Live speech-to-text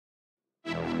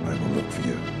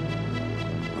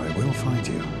will find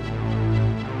you.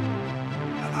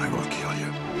 And I will kill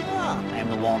you. I am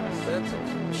the walrus.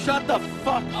 Shut the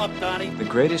fuck up, Donnie. The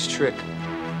greatest trick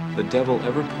the devil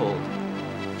ever pulled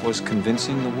was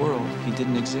convincing the world he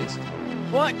didn't exist.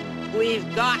 What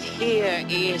we've got here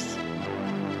is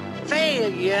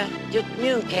failure to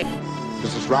communicate.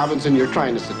 Mrs. Robinson, you're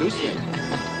trying to seduce me.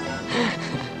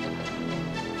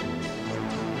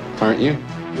 Aren't you?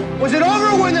 Was it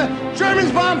over when the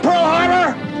Germans bombed Pearl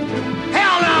Harbor?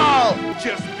 Hell no!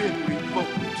 Just been revoked.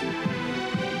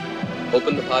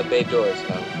 Open the pod bay doors,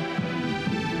 Hal.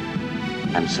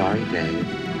 I'm sorry, Dave.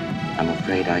 I'm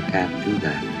afraid I can't do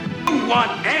that. You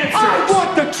want answers! I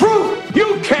want the truth!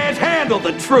 You can't handle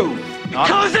the truth!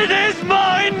 Because it is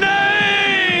my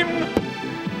name!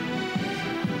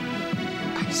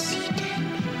 I see dead.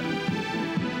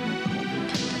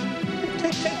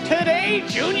 Today,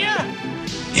 Junior?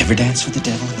 You ever dance with the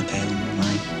devil in the pale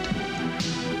moonlight?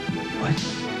 What?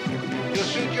 You'll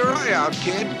shoot your eye out,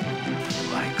 kid.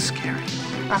 You like scary?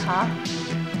 Uh-huh.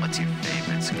 What's your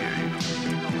favorite scary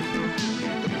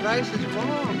movie? The price is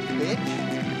wrong, bitch.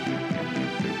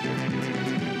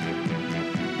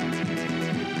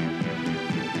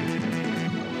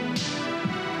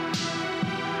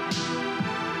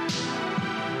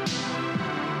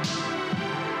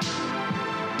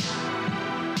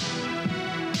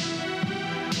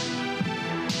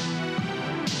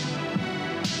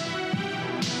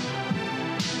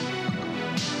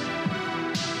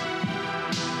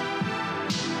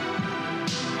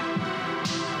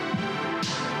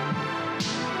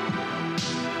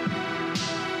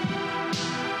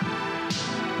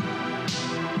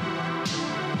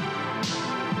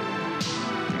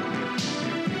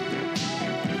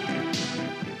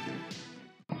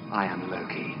 I am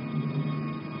Loki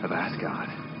of Asgard,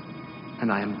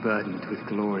 and I am burdened with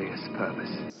glorious purpose.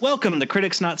 Welcome to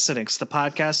Critics Not Cynics, the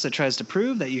podcast that tries to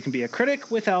prove that you can be a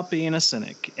critic without being a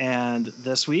cynic. And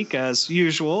this week, as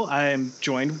usual, I am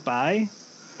joined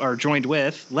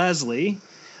with Leslie.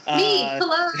 Me,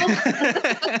 hello.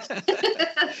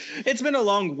 It's been a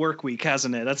long work week,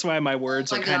 hasn't it? That's why my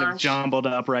words are kind of jumbled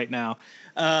up right now.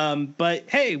 But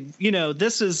hey,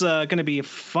 this is going to be a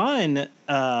fun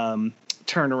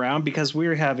turnaround because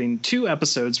we're having 2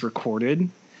 episodes recorded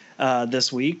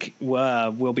this week.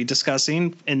 We'll be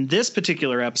discussing in this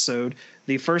particular episode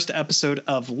the first episode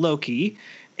of Loki,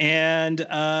 and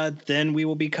then we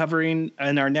will be covering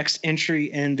in our next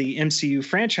entry in the MCU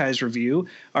franchise review,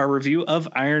 our review of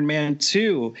Iron Man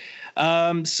 2.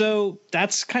 So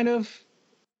that's kind of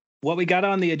what we got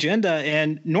on the agenda.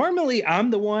 And normally I'm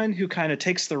the one who kind of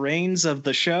takes the reins of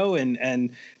the show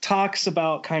and talks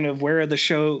about kind of where the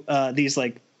show, these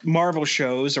like Marvel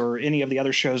shows or any of the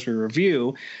other shows we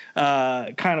review,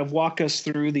 kind of walk us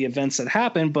through the events that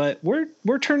happen. But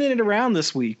we're turning it around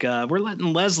this week. We're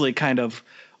letting Leslie kind of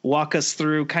walk us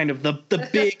through kind of the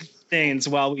big things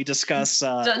while we discuss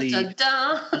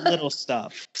the little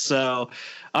stuff. So,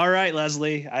 all right,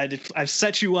 Leslie, I've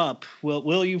set you up.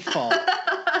 Will you fall?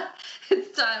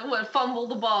 It's time. Fumble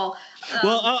the ball.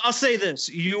 Well, I'll say this.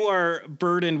 You are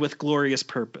burdened with glorious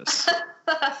purpose.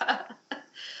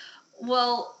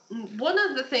 Well, one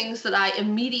of the things that I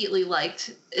immediately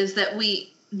liked is that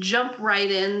we jump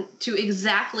right in to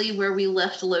exactly where we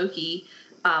left Loki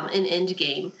in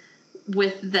Endgame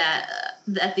with that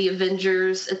at the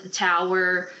Avengers at the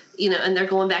tower, and they're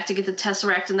going back to get the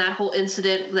Tesseract and that whole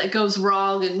incident that goes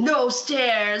wrong and no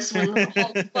stairs when the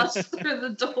Hulk busts through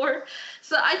the door.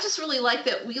 So I just really like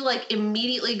that we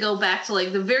immediately go back to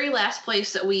the very last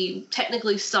place that we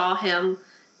technically saw him,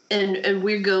 and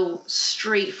we go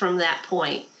straight from that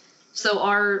point. So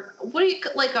our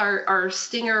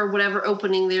stinger or whatever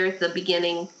opening there at the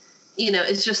beginning,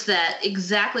 it's just that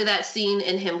exactly that scene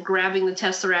and him grabbing the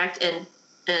Tesseract and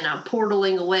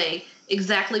portaling away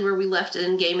exactly where we left it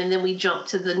in game, and then we jump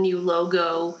to the new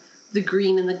logo, the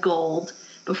green and the gold,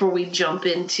 before we jump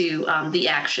into the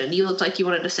action. You looked like you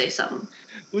wanted to say something.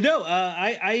 Well, no,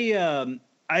 I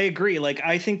agree.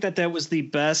 I think that was the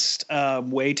best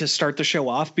way to start the show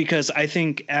off, because I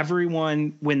think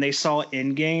everyone, when they saw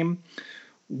Endgame,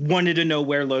 wanted to know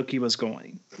where Loki was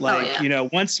going.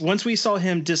 Once we saw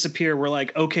him disappear, we're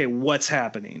like, okay, what's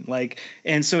happening?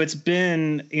 And so it's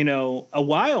been, a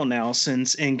while now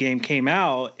since Endgame came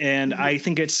out. And I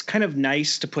think it's kind of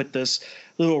nice to put this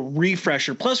little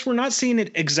refresher. Plus, we're not seeing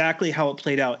it exactly how it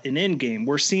played out in Endgame.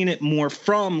 We're seeing it more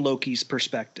from Loki's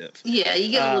perspective. Yeah,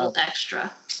 you get a little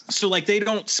extra. So they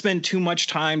don't spend too much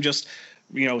time just,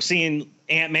 seeing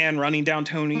Ant-Man running down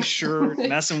Tony's shirt,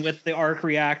 messing with the arc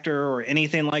reactor or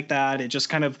anything like that. It just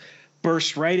kind of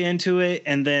burst right into it,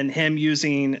 and then him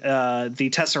using the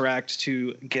Tesseract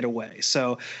to get away.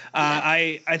 So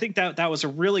I think that was a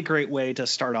really great way to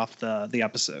start off the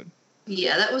episode.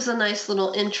 Yeah, that was a nice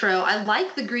little intro. I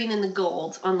like the green and the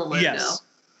gold on the logo. Yes.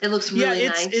 It looks really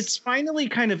nice. It's finally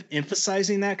kind of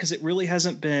emphasizing that, because it really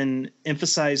hasn't been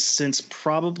emphasized since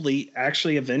probably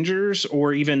actually Avengers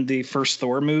or even the first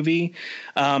Thor movie.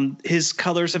 His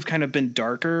colors have kind of been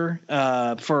darker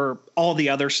for all the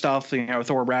other stuff, you know,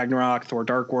 Thor Ragnarok, Thor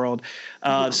Dark World.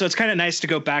 So it's kind of nice to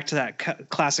go back to that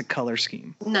classic color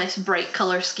scheme. Nice bright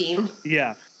color scheme.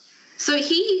 Yeah. So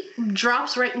he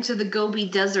drops right into the Gobi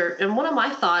Desert, and one of my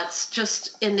thoughts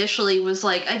just initially was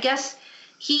like, I guess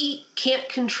he can't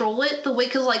control it the way,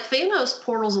 because like Thanos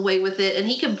portals away with it, and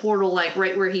he can portal like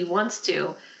right where he wants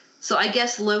to. So I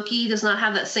guess Loki does not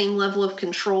have that same level of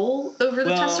control over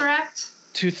the Tesseract.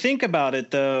 To think about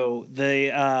it, though, the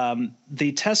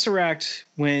Tesseract,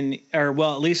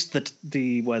 at least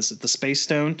the Space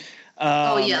Stone.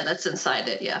 That's inside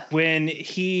it. Yeah. When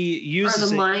he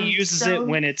uses it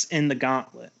when it's in the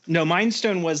gauntlet. No, Mind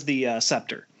Stone was the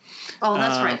scepter. Oh,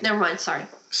 that's right. Never mind. Sorry.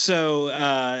 So,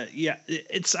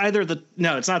 it's either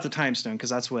it's not the Time Stone, because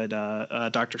that's what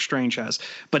Doctor Strange has,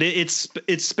 but it's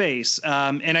space.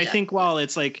 And I think while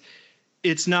it's like,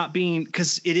 it's not being,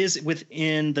 because it is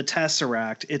within the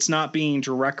Tesseract, it's not being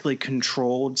directly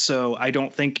controlled. So I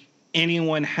don't think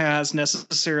anyone has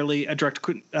necessarily a direct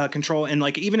control. And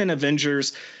like, even in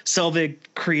Avengers, Selvig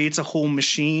creates a whole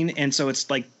machine. And so it's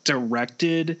like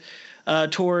directed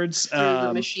towards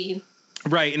the machine.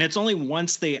 Right, and it's only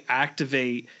once they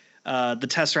activate the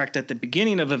Tesseract at the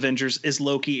beginning of Avengers is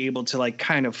Loki able to like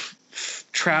kind of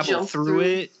travel through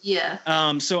it. Yeah.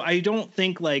 So I don't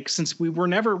think, like, since we were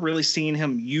never really seeing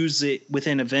him use it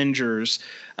within Avengers,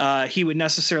 he would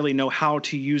necessarily know how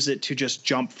to use it to just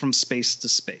jump from space to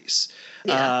space.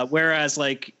 Yeah. Whereas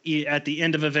like at the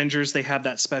end of Avengers, they have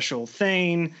that special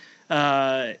thing.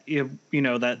 That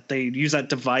they use that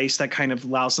device that kind of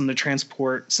allows them to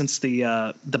transport, since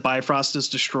the Bifrost is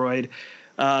destroyed.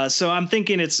 So I'm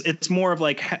thinking it's more of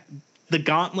like the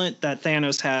gauntlet that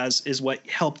Thanos has is what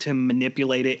helped him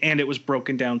manipulate it, and it was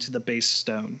broken down to the base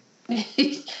stone.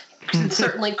 It's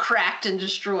certainly cracked and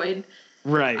destroyed.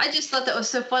 Right. I just thought that was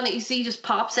so funny. You see, he just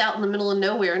pops out in the middle of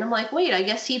nowhere, and I'm like, wait, I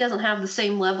guess he doesn't have the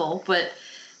same level. But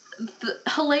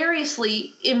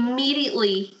hilariously,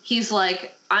 immediately, he's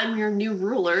like, I'm your new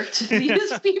ruler to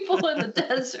these people in the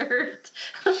desert.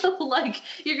 Like,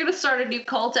 you're going to start a new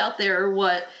cult out there or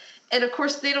what? And, of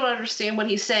course, they don't understand what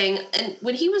he's saying. And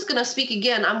when he was going to speak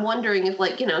again, I'm wondering if,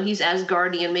 like, he's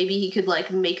Asgardian. Maybe he could, like,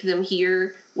 make them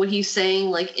hear what he's saying,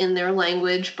 like, in their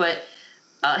language. But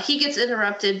he gets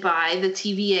interrupted by the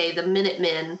TVA, the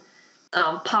Minutemen,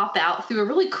 pop out through a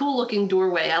really cool-looking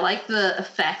doorway. I like the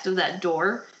effect of that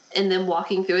door. And then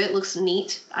walking through it looks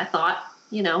neat, I thought.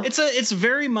 It's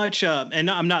very much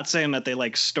and I'm not saying that they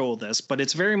like stole this, but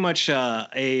it's very much a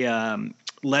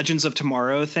Legends of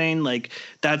Tomorrow thing. Like,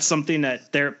 that's something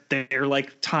that their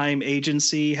like time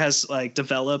agency has like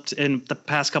developed in the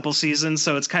past couple seasons.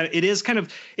 So it's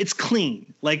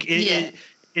clean. Like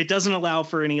it doesn't allow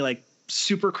for any like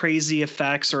super crazy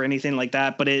effects or anything like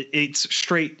that, but it's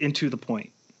straight into the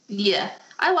point. Yeah,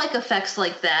 I like effects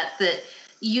like that that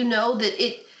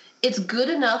it's good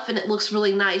enough and it looks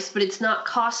really nice, but it's not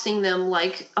costing them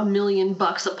like $1 million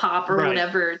a pop or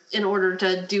whatever in order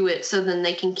to do it, so then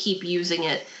they can keep using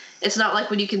it. It's not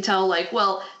like when you can tell, like,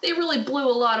 well, they really blew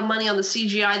a lot of money on the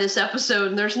CGI this episode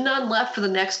and there's none left for the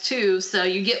next two, so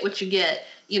you get what you get,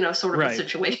 sort of a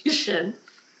situation.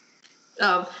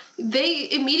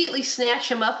 They immediately snatch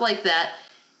him up like that.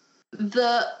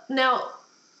 Now,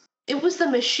 it was the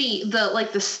machine, the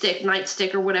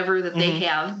nightstick or whatever that they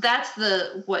have. That's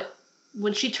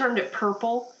when she turned it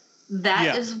purple,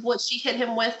 that is what she hit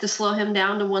him with to slow him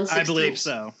down to 160. I believe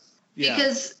so. Yeah.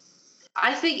 Because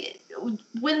I think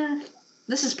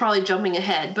this is probably jumping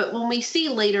ahead, but when we see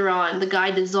later on the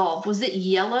guy dissolve, was it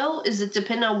yellow? Is it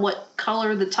depending on what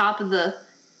color the top of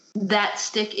that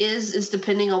stick is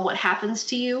depending on what happens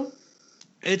to you?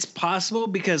 It's possible,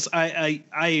 because I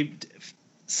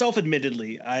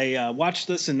self-admittedly, I watched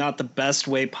this in not the best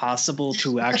way possible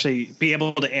to actually be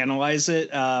able to analyze it.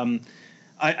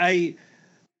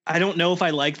 I don't know if I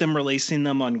like them releasing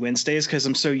them on Wednesdays, because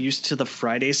I'm so used to the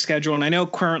Friday schedule. And I know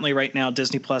currently right now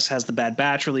Disney Plus has The Bad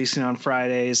Batch releasing on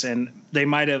Fridays, and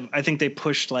I think they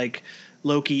pushed like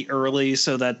Loki early,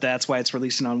 so that's why it's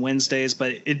releasing on Wednesdays.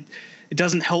 But it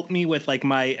doesn't help me with like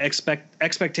my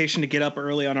expectation to get up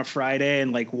early on a Friday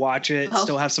and like watch it,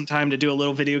 still have some time to do a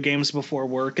little video games before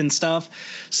work and stuff.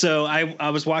 So I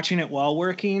was watching it while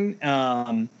working.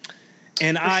 And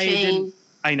I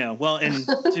I know. Well, and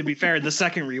to be fair, the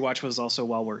second rewatch was also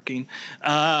while working.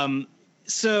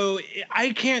 So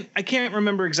I can't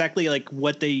remember exactly like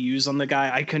what they use on the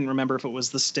guy. I couldn't remember if it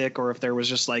was the stick or if there was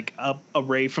just like a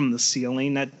ray from the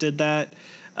ceiling that did that.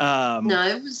 No,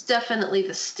 it was definitely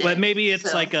the stick. But maybe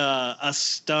it's like a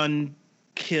stun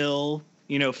kill,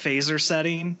 phaser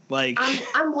setting. Like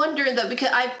I'm wondering though, because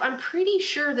I'm pretty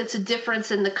sure that's a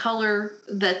difference in the color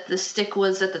that the stick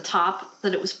was at the top,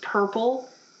 that it was purple.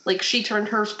 Like she turned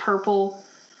hers purple.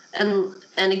 And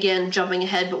again, jumping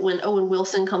ahead, but when Owen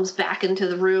Wilson comes back into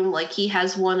the room, like he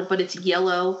has one, but it's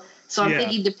yellow. So I'm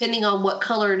thinking, depending on what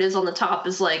color it is on the top,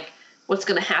 is like what's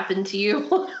going to happen to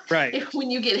you, right?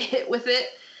 When you get hit with it.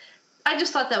 I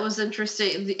just thought that was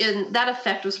interesting, and that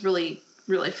effect was really,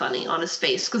 really funny on his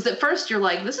face. Because at first you're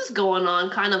like, this is going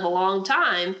on kind of a long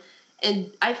time,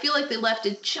 and I feel like they left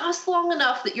it just long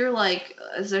enough that you're like,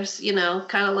 is there's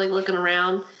kind of like looking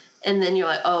around, and then you're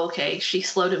like, oh, okay, she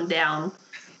slowed him down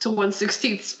to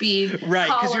 1/16th speed. Right,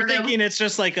 because you're thinking it's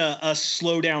just like a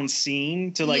slow down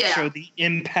scene to show the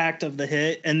impact of the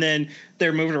hit, and then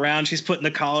they're moving around, she's putting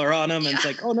the collar on him, and it's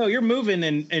like, oh no, you're moving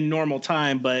in normal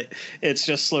time, but it's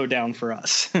just slowed down for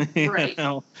us. Right.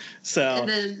 So and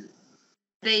then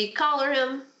they collar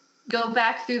him, go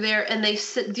back through there, and they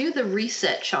do the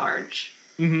reset charge.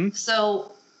 Mm-hmm.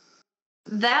 So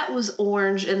that was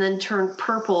orange and then turned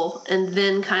purple, and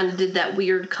then kind of did that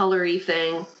weird colory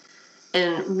thing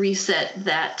and reset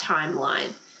that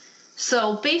timeline.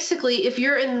 So basically, if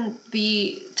you're in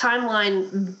the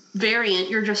timeline variant,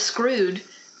 you're just screwed,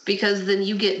 because then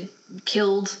you get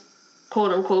killed,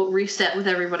 quote unquote, reset with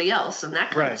everybody else, and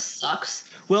that kind of sucks.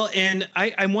 Well, and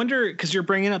I wonder, because you're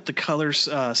bringing up the color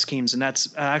schemes, and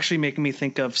that's actually making me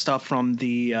think of stuff from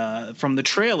the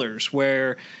trailers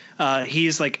where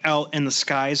he's like out and the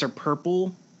skies are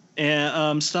purple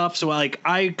and stuff. So like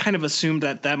I kind of assumed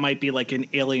that might be like an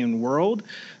alien world,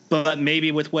 but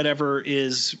maybe with whatever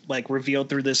is like revealed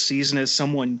through this season is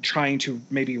someone trying to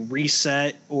maybe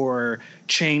reset or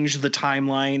change the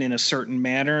timeline in a certain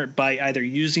manner by either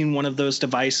using one of those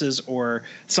devices or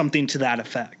something to that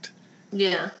effect.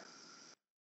 Yeah.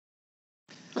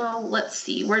 Well, let's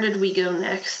see. Where did we go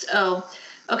next? Oh,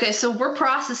 okay. So we're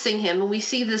processing him, and we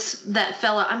see that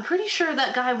fella. I'm pretty sure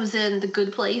that guy was in The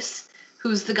Good Place.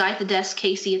 Who's the guy at the desk?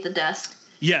 Casey at the desk.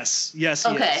 Yes.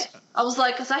 Okay. I was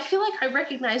like, because I feel like I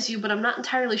recognize you, but I'm not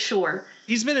entirely sure.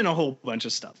 He's been in a whole bunch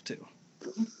of stuff too.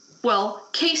 Well,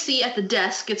 Casey at the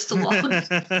desk gets to log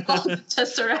the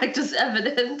Tesseract as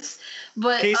evidence,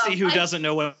 but Casey, who doesn't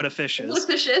know what a fish is. What a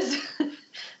fish is.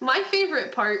 My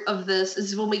favorite part of this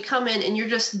is when we come in and you're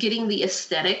just getting the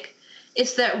aesthetic.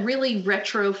 It's that really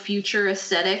retro future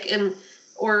aesthetic,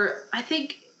 or I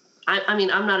think. I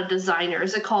mean, I'm not a designer.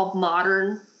 Is it called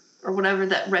modern or whatever,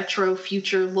 that retro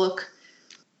future look?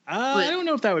 I don't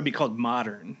know if that would be called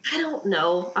modern. I don't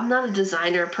know. I'm not a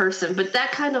designer person, but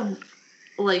that kind of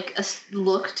like a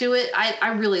look to it,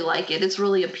 I really like it. It's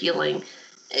really appealing.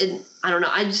 And I don't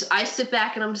know. I sit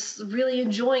back and I'm just really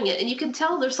enjoying it. And you can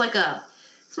tell there's like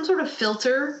some sort of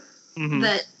filter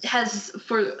that has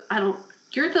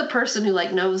you're the person who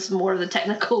like knows more of the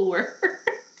technical word.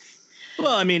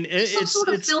 Well, I mean, it's some sort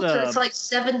of filter. It's like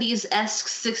 70s-esque,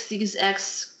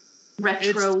 60s-esque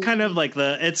retro. It's kind of like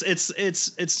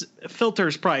it's filter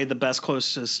is probably the best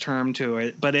closest term to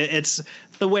it, but it's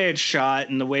the way it's shot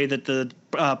and the way that the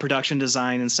production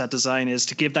design and set design is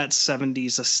to give that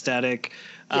 70s aesthetic.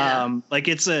 Yeah. Like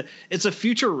it's a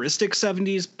futuristic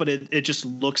 70s, but it just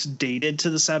looks dated to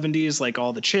the 70s, like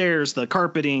all the chairs, the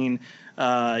carpeting,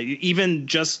 even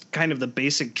just kind of the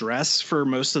basic dress for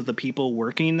most of the people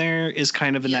working there is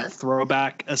kind of in that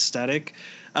throwback aesthetic.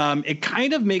 It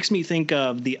kind of makes me think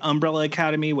of the Umbrella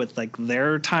Academy with like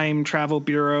their time travel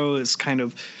bureau is kind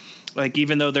of like,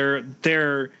 even though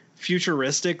they're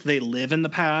futuristic, they live in the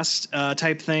past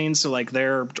type thing. So like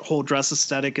their whole dress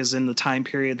aesthetic is in the time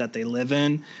period that they live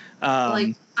in.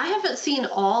 Like I haven't seen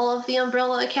all of the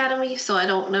Umbrella Academy, so I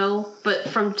don't know. But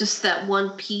from just that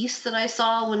one piece that I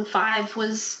saw when 5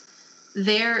 was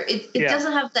there, it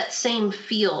doesn't have that same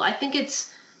feel. I think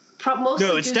it's mostly.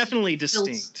 No, it's definitely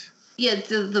distinct. Yeah,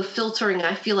 the filtering,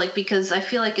 I feel like, because I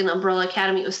feel like in Umbrella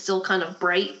Academy it was still kind of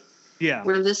bright. Yeah.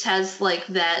 Where this has like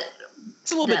that.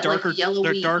 It's a little bit darker, like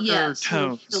yellowy, darker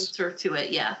tones. Filter to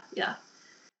it, yeah.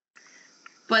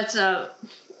 But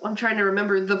I'm trying to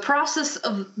remember the process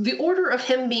of the order of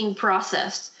him being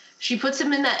processed. She puts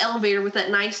him in that elevator with that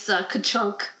nice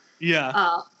ka-chunk.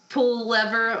 Yeah. Pull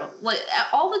lever, like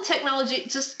all the technology.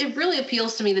 It really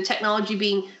appeals to me. The technology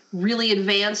being really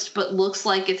advanced, but looks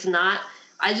like it's not.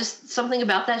 Something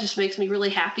about that just makes me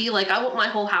really happy. Like I want my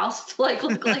whole house to like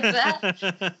look like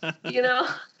that, you know?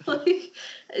 Like,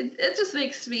 it just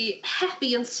makes me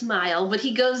happy and smile. But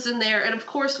he goes in there, and of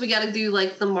course we got to do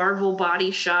like the Marvel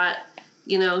body shot,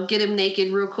 get him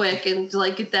naked real quick and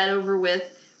like get that over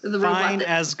with. The fine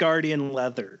Asgardian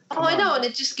leather. Come on. I know, and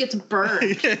it just gets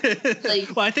burned.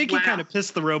 Well, I think he kind of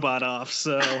pissed the robot off.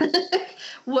 So,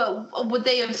 well, would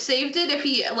they have saved it if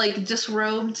he like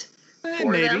disrobed?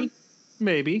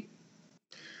 Maybe.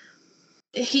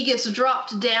 He gets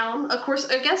dropped down. Of course,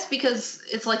 I guess because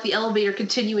it's like the elevator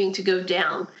continuing to go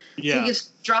down. Yeah. He gets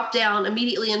dropped down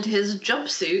immediately into his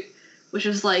jumpsuit, which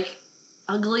is like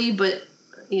ugly, but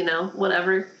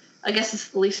whatever. I guess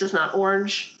at least it's not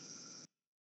orange.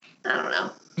 I don't know.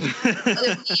 You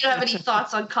don't have any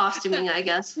thoughts on costuming, I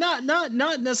guess. Not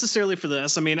necessarily for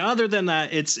this. I mean, other than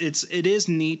that, it is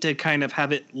neat to kind of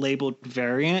have it labeled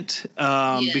variant,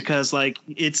 because like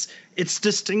it's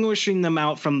distinguishing them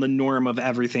out from the norm of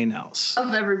everything else.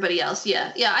 Of everybody else,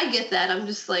 yeah, I get that. I'm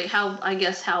just like,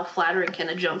 how flattering can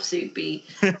a jumpsuit be?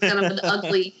 It's kind of an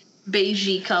ugly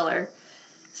beigey color.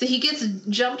 So he gets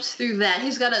jumped through that.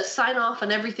 He's got to sign off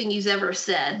on everything he's ever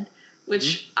said.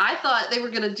 Which I thought they were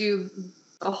going to do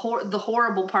the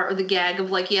horrible part of the gag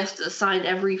of like he has to sign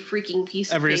every freaking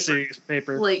piece of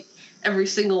paper. Like every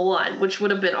single one, which would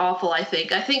have been awful, I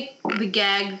think. I think the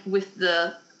gag with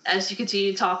the as you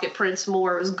continue to talk at Prince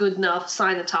Moore was good enough.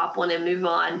 Sign the top one and move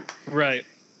on. Right.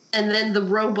 And then the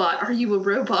robot. Are you a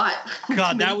robot?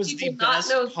 God, that was the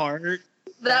best part.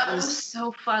 That was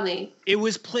so funny. It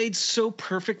was played so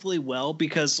perfectly well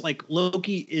because like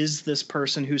Loki is this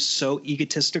person who's so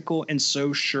egotistical and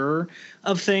so sure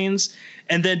of things.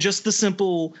 And then just the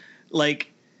simple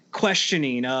like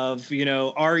questioning of,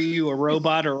 are you a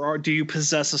robot or do you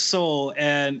possess a soul?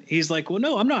 And he's like, well,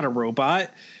 no, I'm not a robot.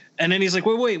 And then he's like,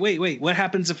 wait, what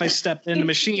happens if I step in the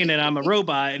machine and I'm a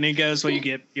robot? And he goes, well, you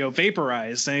get,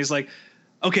 vaporized. And he's like,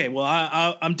 okay,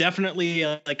 well, I'm definitely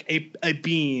like a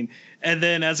being. And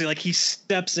then as he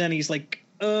steps in, he's like,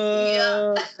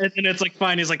 and then it's like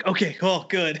fine. He's like, okay, oh,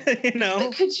 good,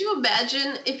 But could you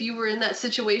imagine if you were in that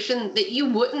situation that you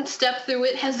wouldn't step through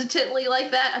it hesitantly like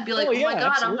that? I'd be like, oh my God,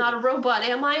 absolutely. I'm not a robot,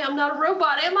 am I? I'm not a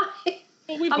robot, am I?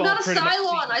 Well, I'm not a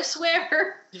Cylon, I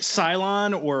swear.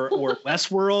 Cylon or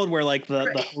Westworld, where like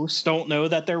the hosts don't know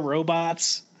that they're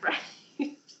robots. Right.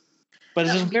 But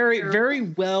it's a very, very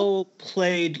well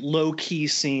played low key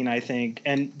scene, I think,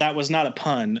 and that was not a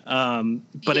pun.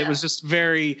 But it was just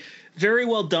very, very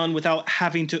well done without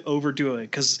having to overdo it.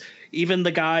 Because even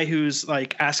the guy who's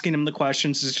like asking him the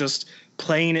questions is just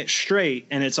playing it straight,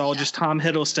 and it's all just Tom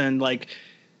Hiddleston like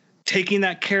taking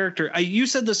that character. You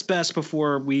said this best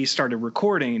before we started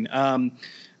recording.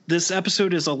 This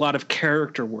episode is a lot of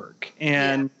character work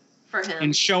and for him.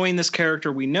 And showing this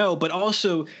character we know, but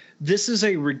also this is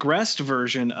a regressed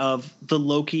version of the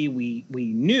Loki we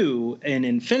knew in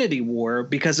Infinity War,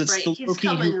 because it's the Loki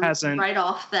who hasn't right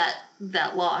off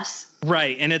that loss.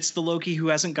 Right. And it's the Loki who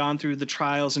hasn't gone through the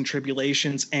trials and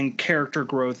tribulations and character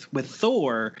growth with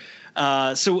Thor.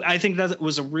 So I think that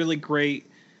was a really great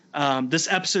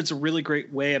this episode's a really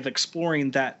great way of exploring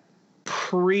that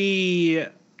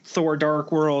pre-Thor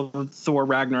Dark World, Thor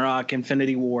Ragnarok,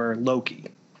 Infinity War Loki.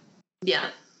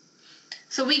 Yeah.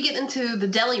 So we get into the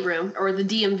deli room, or the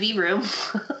DMV room.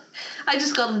 I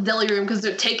just call it the deli room because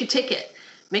they're take a ticket.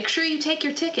 Make sure you take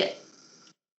your ticket.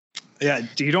 Yeah,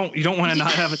 you don't want to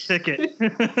not have a ticket.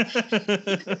 But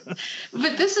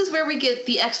this is where we get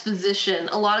the exposition,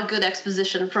 a lot of good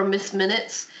exposition from Miss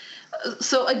Minutes.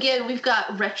 So again, we've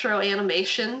got retro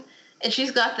animation, and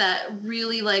she's got that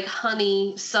really like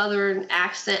honey Southern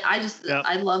accent.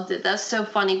 I loved it. That's so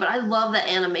funny, but I love the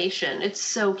animation. It's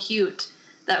so cute.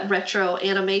 That retro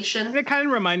animation. It kind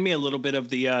of reminded me a little bit of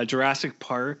the Jurassic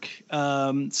Park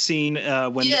scene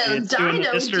when it's doing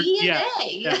Mr.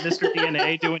 DNA. Mr.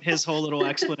 DNA doing his whole little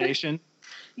explanation.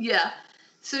 Yeah.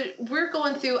 So we're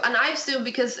going through, and I assume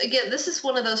because again, this is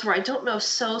one of those where I don't know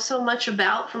so much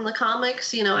about from the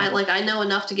comics. I know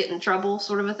enough to get in trouble,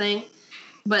 sort of a thing.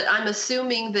 But I'm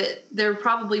assuming that there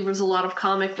probably was a lot of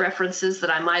comic references that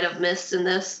I might have missed in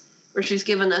this, where she's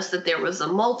given us that there was a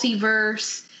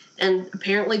multiverse. And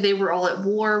apparently they were all at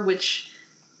war, which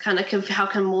kind of how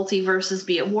can multiverses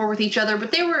be at war with each other?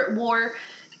 But they were at war,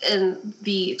 and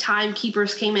the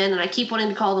timekeepers came in, and I keep wanting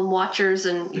to call them watchers,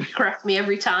 and you correct me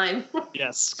every time.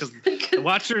 Yes, because the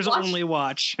watchers only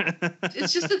watch.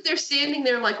 It's just that they're standing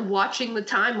there like watching the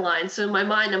timeline. So in my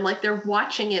mind, I'm like, they're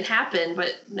watching it happen,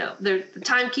 but no, they're the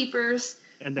timekeepers.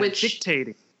 And they're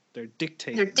dictating. They're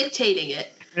dictating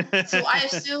it. So I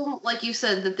assume, like you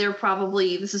said, that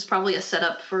this is probably a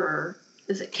setup for,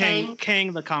 is it Kang?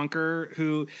 Kang the Conqueror,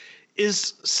 who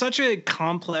is such a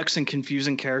complex and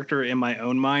confusing character in my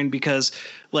own mind, because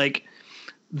like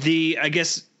I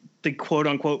guess the quote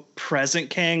unquote present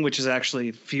Kang, which is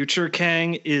actually future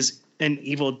Kang, is an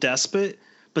evil despot.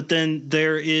 But then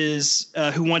there is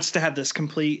who wants to have this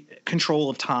complete control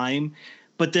of time.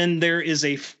 But then there is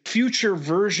a future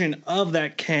version of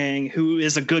that Kang who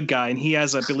is a good guy, and he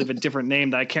has, I believe, a different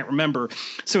name that I can't remember.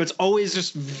 So it's always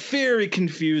just very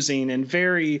confusing and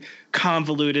very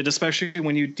convoluted, especially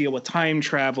when you deal with time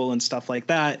travel and stuff like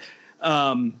that.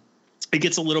 It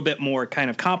gets a little bit more kind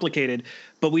of complicated.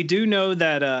 But we do know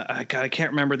that I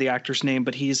can't remember the actor's name,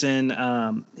 but he's in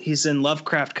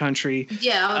Lovecraft Country.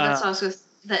 Yeah, that's what I was going to say.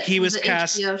 That he was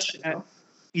cast.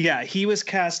 He was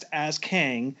cast as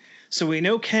Kang. So we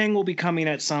know Kang will be coming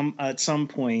at some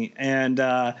point, and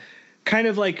kind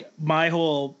of like my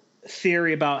whole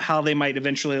theory about how they might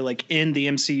eventually like end the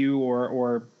MCU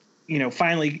or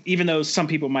finally, even though some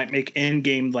people might make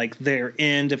Endgame like their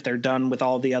end if they're done with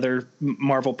all the other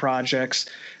Marvel projects,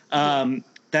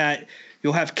 that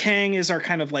you'll have Kang as our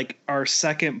kind of like our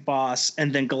second boss,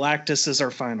 and then Galactus is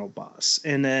our final boss,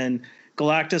 and then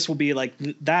Galactus will be like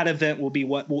that event will be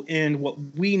what will end what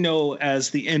we know as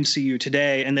the MCU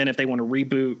today. And then if they want to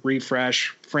reboot, refresh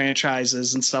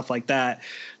franchises and stuff like that,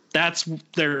 that's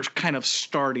their kind of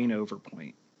starting over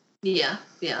point. Yeah.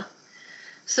 Yeah.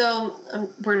 So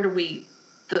where do we,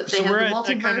 they have the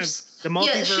multiverse. Kind of, the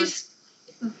multiverse.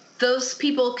 Yeah, those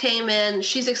people came in,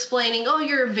 she's explaining, oh,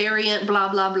 you're a variant, blah,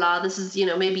 blah, blah. This is,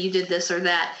 maybe you did this or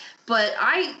that. But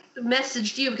I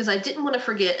messaged you because I didn't want to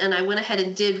forget, and I went ahead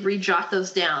and did re-jot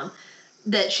those down,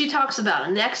 that she talks about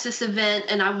a Nexus event,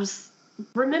 and I was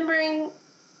remembering,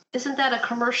 isn't that a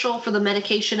commercial for the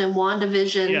medication in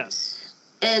WandaVision? Yes.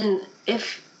 And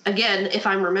if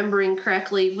I'm remembering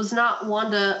correctly, was not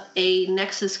Wanda a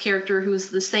Nexus character who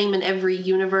is the same in every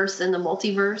universe in the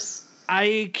multiverse?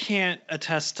 I can't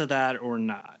attest to that or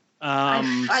not.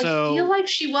 I feel like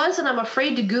she was, and I'm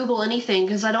afraid to Google anything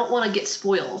because I don't want to get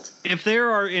spoiled. If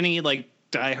there are any like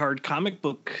diehard comic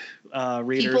book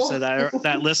readers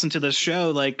that listen to this show,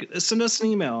 like send us an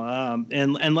email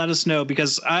and let us know,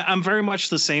 because I'm very much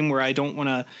the same where I don't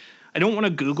want to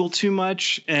Google too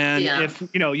much, and if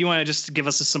you want to just give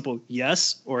us a simple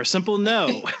yes or a simple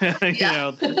no,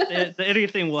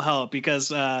 anything will help,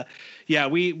 because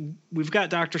we've got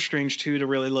Doctor Strange 2 to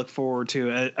really look forward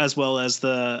to, as well as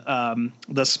the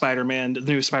Spider-Man, the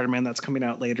new Spider-Man that's coming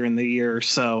out later in the year.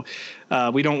 So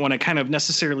we don't want to kind of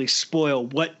necessarily spoil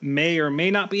what may or may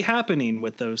not be happening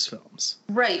with those films.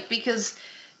 Right, because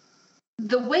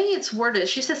the way it's worded,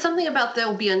 she says something about there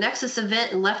will be a Nexus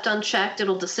event, and left unchecked,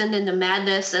 it'll descend into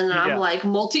madness. And I'm like,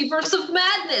 multiverse of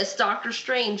madness, Doctor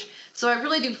Strange. So I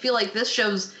really do feel like this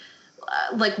show's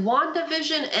like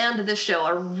WandaVision and this show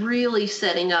are really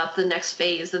setting up the next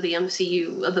phase of the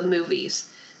MCU of the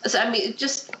movies. So, I mean,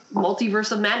 just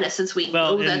multiverse of madness, since we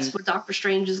know that's what Doctor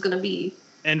Strange is going to be.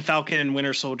 And Falcon and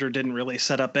Winter Soldier didn't really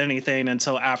set up anything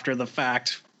until after the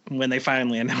fact, when they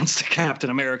finally announced the Captain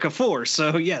America 4.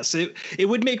 So yes, it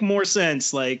would make more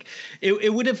sense. Like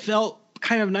it would have felt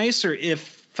kind of nicer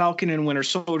if Falcon and Winter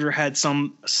Soldier had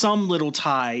some little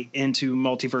tie into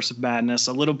Multiverse of Madness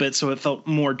a little bit, so it felt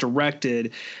more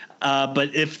directed.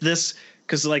 But if this,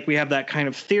 because like we have that kind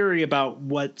of theory about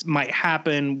what might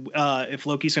happen if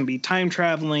Loki's going to be time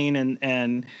traveling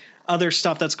and other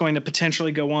stuff that's going to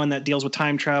potentially go on that deals with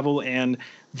time travel, and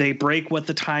they break what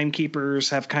the timekeepers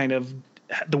have kind of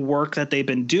the work that they've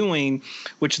been doing,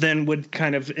 which then would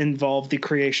kind of involve the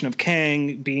creation of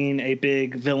Kang being a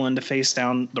big villain to face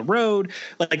down the road.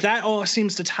 Like that all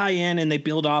seems to tie in, and they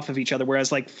build off of each other.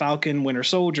 Whereas like Falcon Winter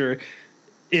Soldier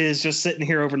is just sitting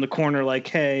here over in the corner like,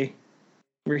 hey,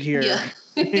 we're here. Yeah.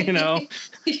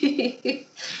 He's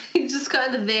just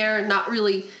kind of there, not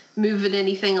really moving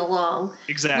anything along.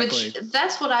 Exactly. Which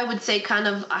that's what I would say kind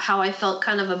of how I felt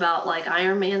kind of about like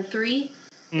Iron Man 3.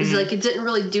 Is like it didn't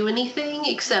really do anything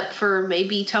except for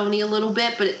maybe Tony a little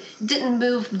bit, but it didn't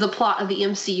move the plot of the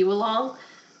MCU along.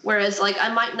 Whereas like I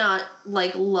might not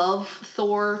like love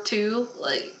Thor 2,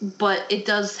 but it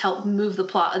does help move the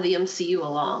plot of the MCU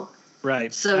along.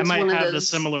 Right. So I might have the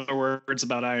similar words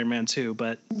about Iron Man 2,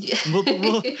 but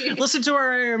we'll listen to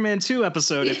our Iron Man 2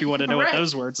 episode if you want to know what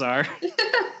those words are.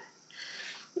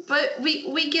 But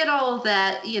we get all of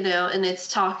that, and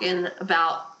it's talking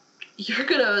about you're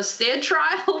going to stand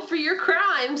trial for your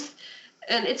crimes.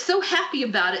 And it's so happy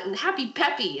about it and happy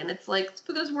peppy. And it's like, it's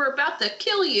because we're about to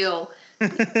kill you. You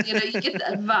get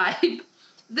that vibe.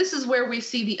 This is where we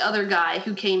see the other guy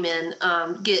who came in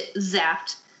get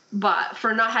zapped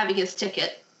for not having his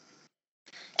ticket.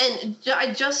 And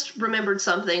I just remembered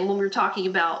something when we were talking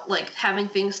about like having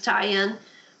things tie in.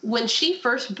 When she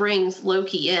first brings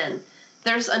Loki in,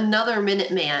 there's another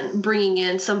Minuteman bringing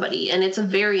in somebody, and it's a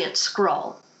variant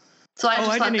Skrull. So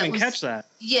I didn't even catch that.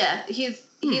 Yeah,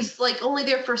 he's like only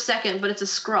there for a second, but it's a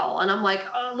Skrull, and I'm like,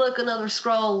 oh look, another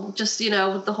Skrull. Just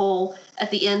with the whole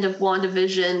at the end of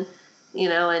WandaVision,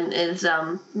 and is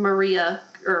Maria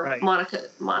or right.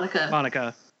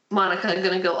 Monica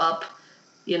gonna go up,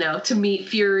 to meet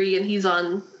Fury, and he's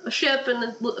on a ship,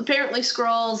 and apparently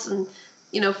Skrulls,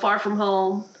 and Far From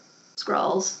Home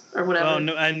Skrulls or whatever. Oh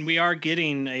no, and we are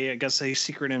getting a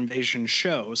Secret Invasion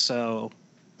show, so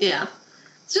yeah.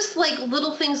 Just like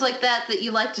little things like that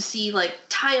you like to see, like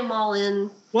tie them all in.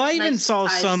 Well, I even saw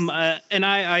some, and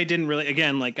I didn't really,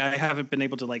 again, like I haven't been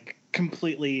able to like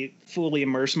completely fully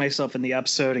immerse myself in the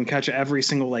episode and catch every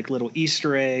single like little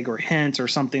Easter egg or hint or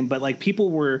something. But like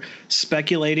people were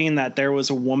speculating that there was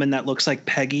a woman that looks like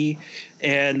Peggy,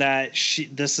 and that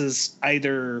this is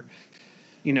either,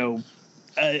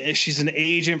 she's an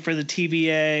agent for the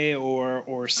TVA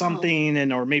or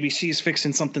something, or maybe she's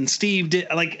fixing something Steve did.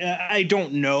 Like, I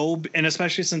don't know. And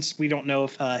especially since we don't know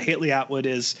if Haley Atwood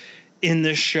is in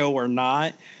this show or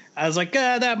not, I was like,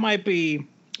 that might be,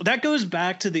 that goes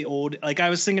back to the old, like I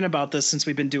was thinking about this since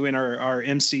we've been doing our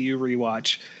MCU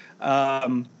rewatch.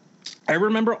 I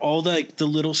remember all the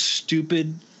little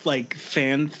stupid like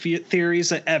fan theories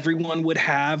that everyone would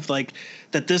have, like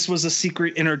that this was a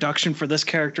secret introduction for this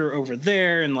character over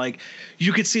there, and like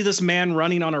you could see this man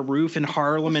running on a roof in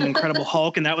Harlem in Incredible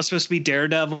Hulk, and that was supposed to be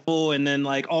Daredevil, and then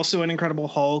like also in Incredible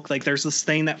Hulk, like there's this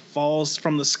thing that falls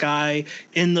from the sky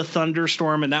in the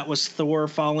thunderstorm, and that was Thor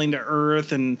falling to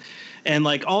Earth, and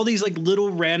like all these like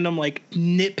little random like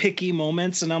nitpicky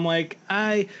moments, and I'm like,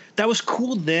 that was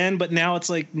cool then, but now it's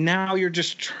like now you're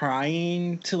just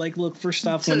trying to like look for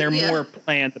stuff when they're more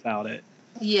planned about it.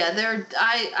 Yeah,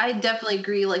 I definitely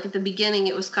agree. Like at the beginning,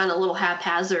 it was kind of a little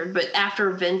haphazard, but after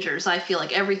Avengers, I feel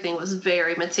like everything was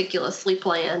very meticulously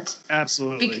planned.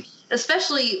 Absolutely.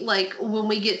 Especially like when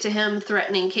we get to him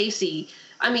threatening Casey.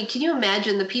 I mean, can you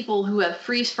imagine the people who have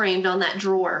freeze framed on that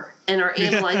drawer and are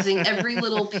analyzing every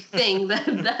little thing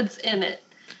that's in it?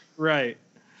 Right.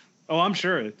 Oh, I'm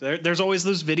sure. There's always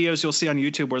those videos you'll see on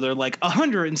YouTube where they're like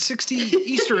 160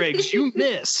 Easter eggs you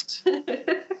missed.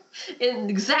 And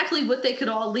exactly what they could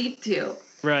all lead to.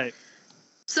 Right.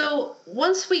 So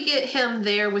once we get him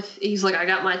there he's like, I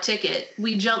got my ticket,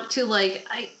 we jump to like,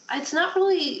 it's not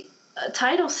really a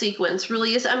title sequence,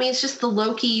 really is. I mean, it's just the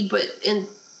Loki, but in,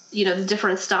 the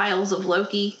different styles of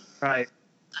Loki. Right.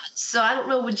 So I don't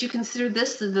know, would you consider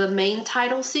this the main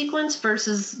title sequence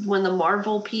versus when the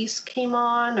Marvel piece came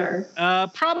on, or?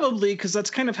 Probably, because that's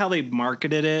kind of how they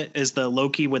marketed it, is the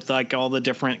Loki with like all the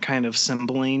different kind of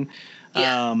symboling.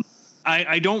 Yeah.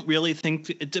 I don't really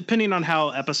think, depending on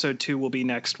how episode 2 will be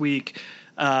next week,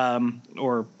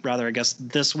 or rather, I guess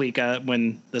this week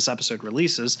when this episode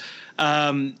releases,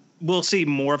 we'll see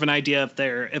more of an idea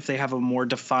if they have a more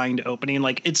defined opening.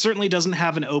 Like it certainly doesn't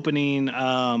have an opening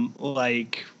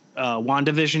like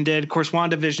WandaVision did. Of course,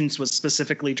 WandaVision was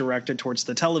specifically directed towards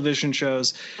the television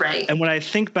shows. Right. And when I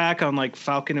think back on like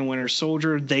Falcon and Winter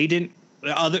Soldier, they didn't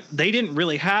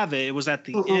really have it. It was at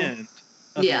the end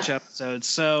of each episode.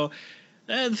 So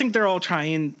I think they're all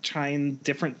trying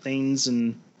different things,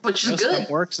 and which is good.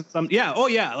 Some works and some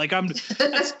like I'm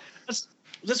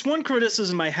that's one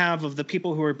criticism I have of the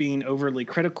people who are being overly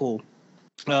critical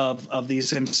of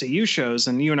these MCU shows.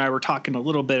 And you and I were talking a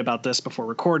little bit about this before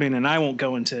recording, and I won't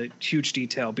go into huge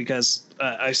detail because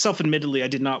I self-admittedly I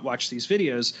did not watch these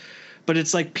videos, but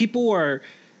it's like people are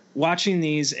watching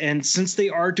these, and since they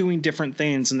are doing different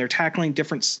things and they're tackling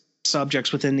different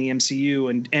subjects within the MCU,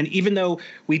 and even though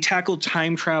we tackled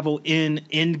time travel in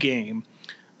Endgame,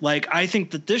 like I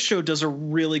think that this show does a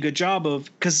really good job of,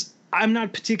 because I'm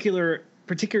not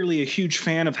particularly a huge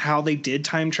fan of how they did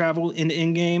time travel in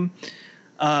Endgame,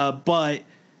 but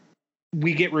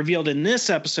we get revealed in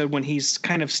this episode when he's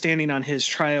kind of standing on his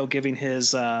trial giving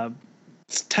his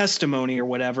testimony or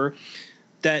whatever,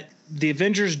 that the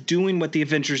Avengers doing what the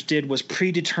Avengers did was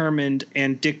predetermined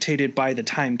and dictated by the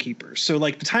Timekeepers. So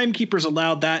like the Timekeepers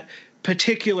allowed that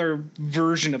particular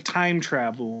version of time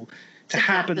travel to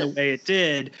happen the way it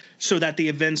did, so that the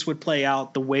events would play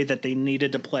out the way that they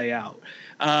needed to play out.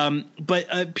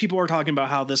 But people are talking about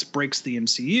how this breaks the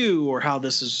MCU, or how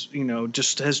this is,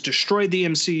 just has destroyed the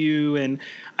MCU. And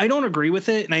I don't agree with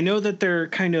it. And I know that they're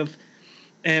kind of,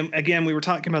 and again, we were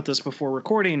talking about this before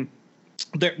recording,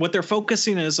 what they're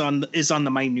focusing is on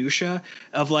the minutia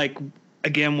of like,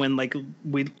 again, when like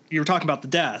you were talking about the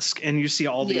desk and you see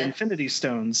all the Infinity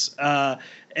Stones,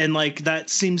 and like that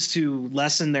seems to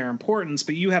lessen their importance,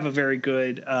 but you have a very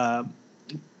good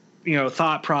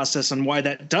thought process on why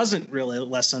that doesn't really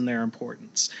lessen their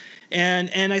importance.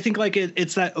 And I think like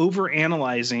it's that over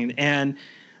analyzing and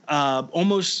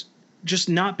almost just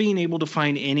not being able to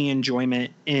find any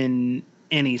enjoyment in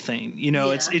anything. You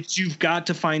know, it's you've got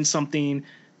to find something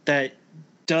that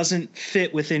doesn't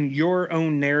fit within your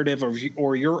own narrative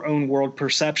or your own world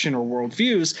perception or world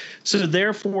views. So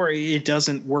therefore it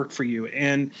doesn't work for you.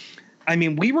 And I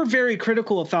mean, we were very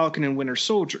critical of Falcon and Winter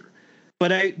Soldier,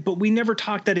 but we never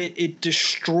talked that it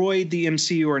destroyed the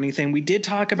MCU or anything. We did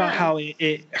talk about how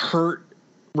it hurt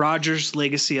Roger's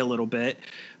legacy a little bit,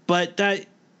 but that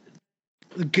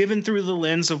given through the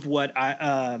lens of what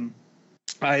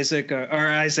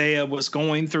Isaiah was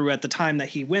going through at the time that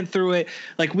he went through it,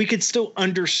 like we could still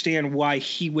understand why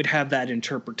he would have that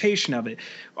interpretation of it.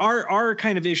 Our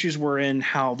kind of issues were in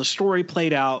how the story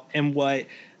played out and what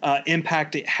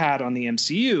impact it had on the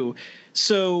MCU.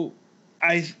 So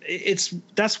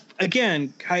that's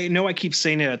again, I know I keep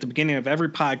saying it at the beginning of every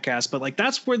podcast, but like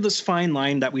that's where this fine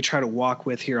line that we try to walk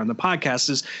with here on the podcast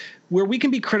is, where we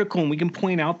can be critical and we can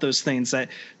point out those things that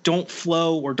don't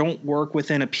flow or don't work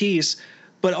within a piece,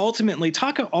 but ultimately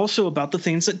talk also about the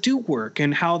things that do work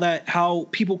and how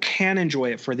people can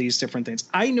enjoy it for these different things.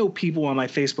 I know people on my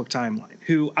Facebook timeline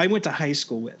who I went to high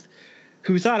school with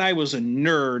who thought I was a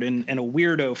nerd and a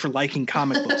weirdo for liking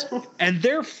comic books. And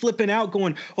they're flipping out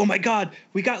going, oh my God,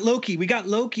 we got Loki,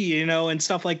 you know, and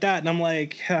stuff like that. And I'm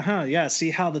like, yeah, see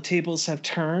how the tables have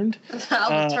turned? How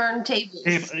the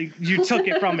turntables. You took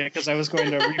it from me because I was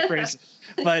going to rephrase it.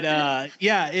 But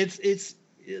yeah,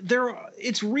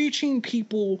 it's reaching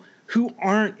people who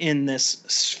aren't in this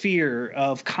sphere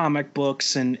of comic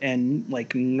books and like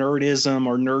nerdism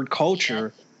or nerd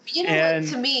culture. Yeah. You know what,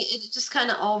 to me, it just kind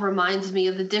of all reminds me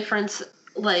of the difference,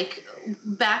 like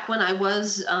back when I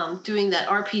was doing that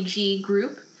RPG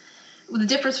group, the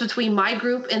difference between my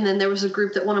group and then there was a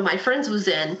group that one of my friends was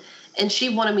in, and she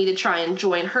wanted me to try and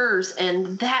join hers.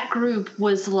 And that group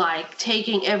was like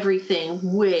taking everything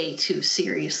way too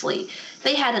seriously.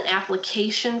 They had an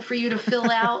application for you to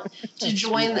fill out to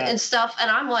join and stuff.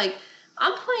 And I'm like,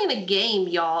 I'm playing a game,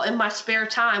 y'all, in my spare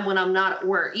time when I'm not at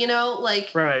work, you know,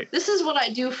 like This is what I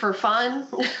do for fun.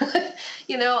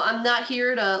 You know, I'm not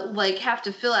here to like have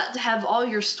to fill out, to have all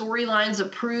your storylines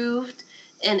approved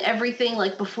and everything,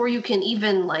 like before you can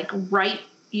even like write,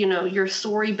 you know, your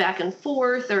story back and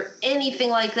forth or anything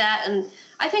like that. And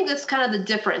I think that's kind of the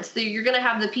difference. You're going to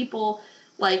have the people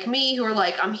like me who are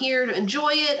like, I'm here to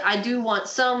enjoy it. I do want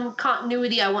some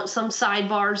continuity. I want some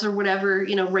sidebars or whatever,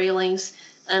 you know, railings.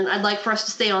 And I'd like for us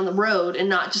to stay on the road and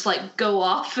not just like go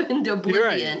off into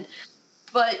oblivion. Right.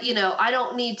 But, you know, I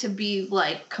don't need to be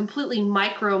like completely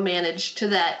micromanaged to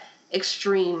that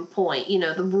extreme point, you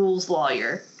know, the rules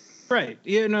lawyer. Right.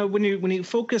 You know, when you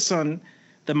focus on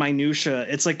the minutia,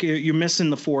 it's like you're missing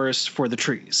the forest for the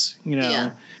trees, you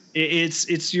know.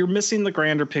 It's you're missing the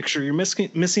grander picture. You're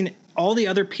missing all the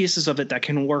other pieces of it that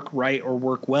can work right or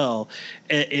work well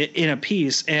in a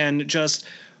piece, and just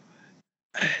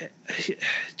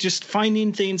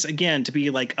finding things again to be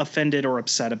like offended or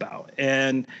upset about.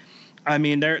 And I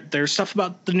mean, there's stuff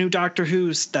about the new Doctor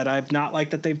Who's that I've not liked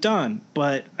that they've done,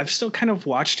 but I've still kind of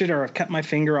watched it, or I've kept my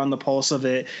finger on the pulse of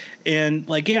it. And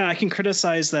like, yeah, I can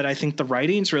criticize that. I think the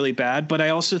writing's really bad, but I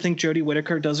also think Jodie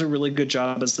Whittaker does a really good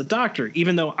job as the Doctor,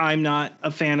 even though I'm not a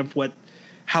fan of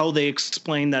how they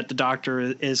explain that the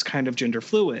Doctor is kind of gender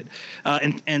fluid.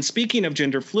 And speaking of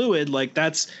gender fluid, like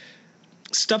that's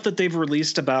stuff that they've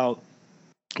released about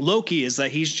Loki, is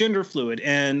that he's gender fluid.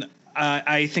 And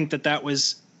I think that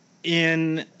was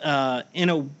in a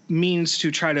means to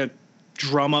try to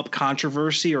drum up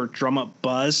controversy or drum up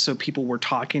buzz, so people were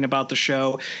talking about the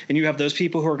show. And you have those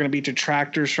people who are going to be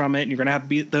detractors from it, and you're going to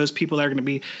have those people that are going to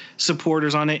be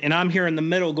supporters on it. And I'm here in the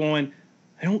middle going,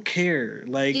 I don't care.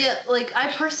 Like, yeah, like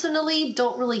I personally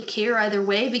don't really care either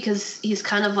way, because he's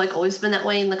kind of like always been that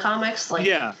way in the comics. Like,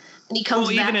 yeah. And he comes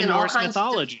back even in all Norse kinds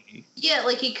mythology. Yeah,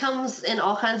 like he comes in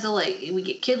all kinds of, like, we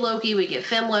get Kid Loki, we get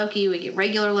Femme Loki, we get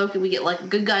regular Loki, we get like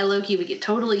good guy Loki, we get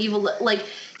totally evil. Like,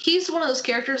 he's one of those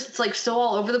characters that's like so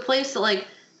all over the place that like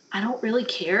I don't really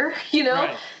care, you know.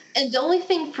 Right. And the only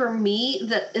thing for me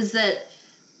that is that,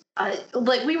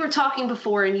 like we were talking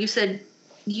before, and you said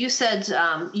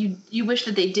you wish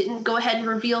that they didn't go ahead and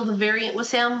reveal the variant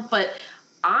was him, but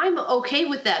I'm okay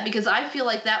with that, because I feel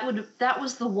like that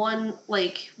was the one,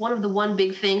 like one of the one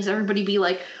big things everybody be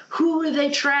like, who are they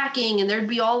tracking? And there'd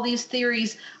be all these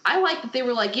theories. I like that they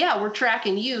were like, yeah, we're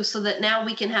tracking you, so that now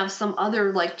we can have some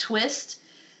other like twist.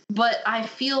 But I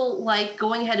feel like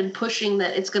going ahead and pushing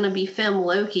that it's going to be Femme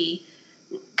Loki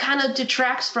kind of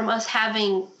detracts from us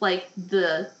having like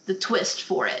the twist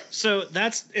for it. So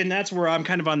that's where I'm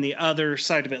kind of on the other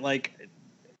side of it. Like,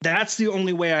 that's the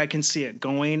only way I can see it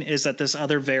going, is that this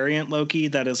other variant Loki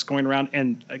that is going around,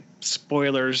 and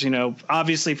spoilers,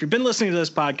 obviously if you've been listening to this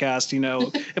podcast,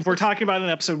 if we're talking about an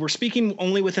episode, we're speaking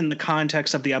only within the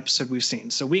context of the episode we've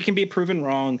seen. So we can be proven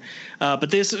wrong.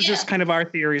 But this is just kind of our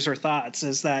theories or thoughts,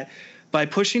 is that by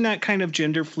pushing that kind of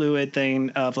gender fluid thing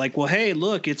of like, well, hey,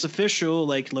 look, it's official,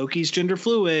 like Loki's gender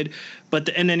fluid.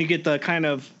 And then you get the kind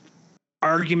of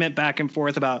argument back and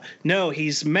forth about, no,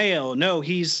 he's male, no,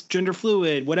 he's gender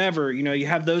fluid, whatever. You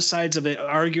have those sides of it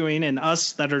arguing, and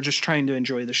us that are just trying to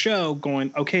enjoy the show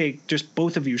going, okay, just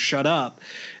both of you shut up.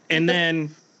 And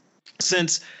then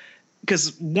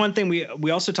because one thing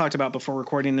we also talked about before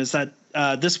recording is that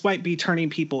this might be turning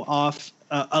people off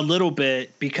a little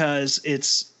bit, because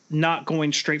it's not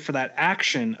going straight for that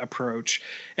action approach,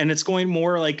 and it's going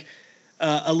more like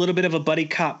a little bit of a buddy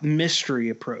cop mystery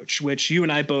approach, which you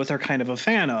and I both are kind of a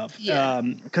fan of.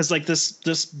 Because like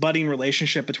this budding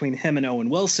relationship between him and Owen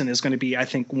Wilson is going to be, I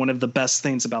think, one of the best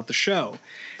things about the show.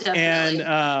 Definitely.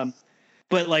 And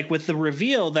but like with the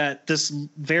reveal that this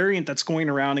variant that's going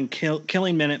around and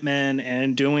killing Minutemen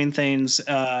and doing things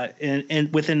in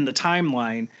within the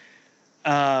timeline,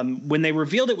 when they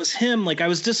revealed it was him, like I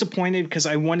was disappointed because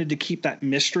I wanted to keep that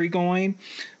mystery going.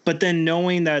 But then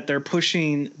knowing that they're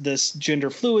pushing this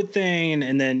gender fluid thing,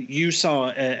 and then you saw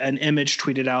an image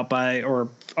tweeted out or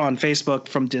on Facebook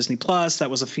from Disney Plus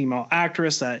that was a female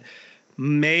actress that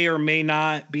may or may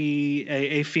not be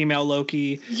a female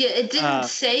Loki. Yeah, it didn't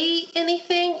say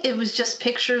anything. It was just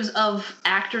pictures of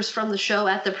actors from the show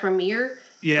at the premiere.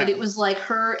 Yeah. But it was like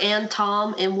her and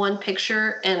Tom in one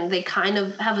picture, and they kind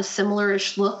of have a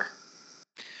similar-ish look.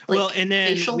 Like, well, and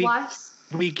then facial-wise.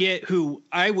 We get who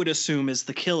I would assume is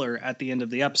the killer at the end of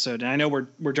the episode. And I know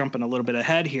we're jumping a little bit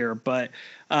ahead here, but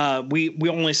we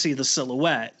only see the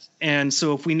silhouette. And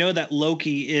so if we know that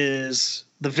Loki is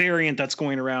the variant that's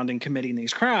going around and committing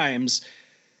these crimes,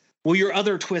 well, your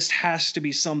other twist has to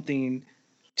be something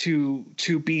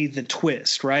to be the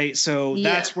twist, right? So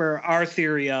that's where our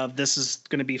theory of this is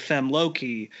going to be Femme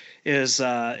Loki is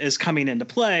coming into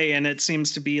play. And it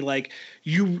seems to be like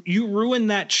you ruin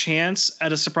that chance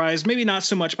at a surprise, maybe not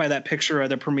so much by that picture of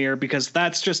the premiere, because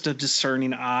that's just a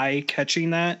discerning eye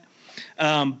catching that,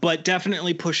 but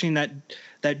definitely pushing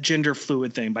that gender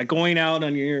fluid thing by going out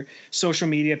on your social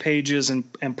media pages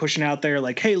and pushing out there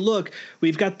like, hey, look,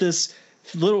 we've got this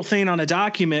little thing on a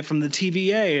document from the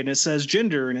TVA and it says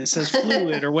gender and it says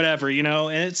fluid or whatever,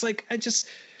 and it's like,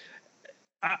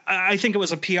 I think it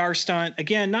was a PR stunt.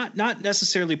 Again, not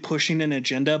necessarily pushing an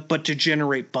agenda, but to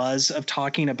generate buzz of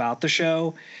talking about the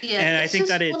show. Yeah, and I think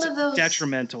that it's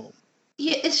detrimental.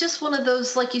 Yeah, it's just one of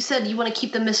those, like you said, you want to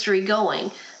keep the mystery going.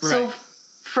 Right. So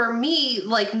for me,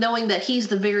 like knowing that he's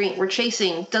the variant we're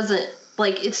chasing doesn't,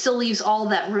 like, it still leaves all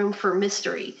that room for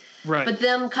mystery. Right. But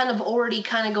them kind of already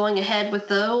kind of going ahead with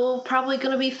probably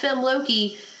going to be Femme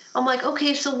Loki. I'm like,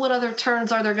 okay, so what other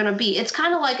turns are there going to be? It's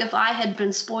kind of like if I had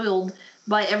been spoiled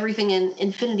by everything in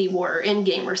Infinity War or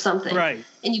Endgame or something. Right.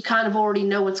 And you kind of already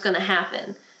know what's going to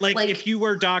hapen. Like if you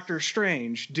were Doctor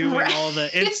Strange doing all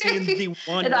the instant the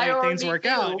one way things work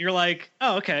out, you're like,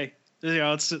 oh, okay.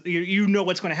 It's you know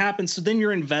what's going to happen. So then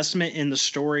your investment in the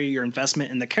story, your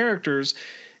investment in the characters,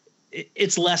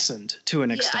 it's lessened to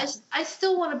an extent. I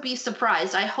still want to be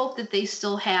surprised. I hope that they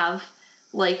still have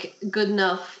like good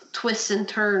enough twists and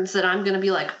turns that I'm going to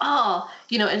be like, oh,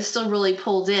 and still really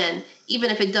pulled in. Even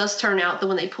if it does turn out that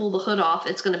when they pull the hood off,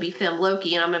 it's going to be Femme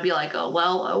Loki, and I'm going to be like, oh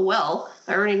well,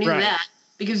 I already knew that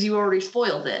because you already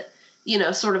spoiled it,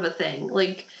 sort of a thing.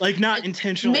 Like not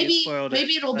intentionally spoiled it.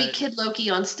 Maybe it'll be Kid Loki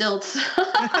on stilts.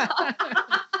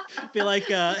 Be like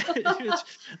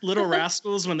Little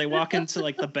Rascals when they walk into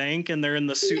like the bank and they're in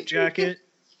the suit jacket.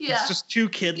 Yeah. It's just two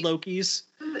Kid Lokis.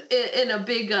 In a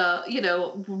big,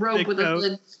 robe big with coat.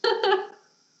 A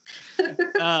hood.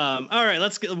 All right,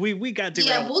 let's get. We got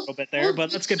derailed a little bit there,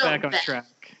 but let's get back on track.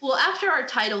 Well, after our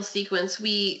title sequence,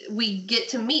 we get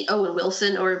to meet Owen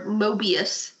Wilson, or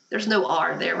Mobius. There's no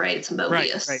R there, right? It's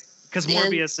Mobius. Right. Because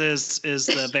Morbius is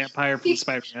the vampire from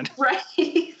Spider-Man.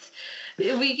 Right.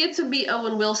 We get to meet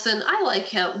Owen Wilson. I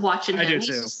like watching him. I do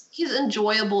too. He's an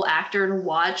enjoyable actor to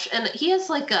watch, and he has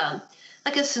like a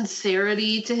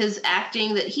sincerity to his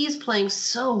acting that he's playing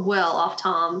so well off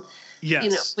Tom.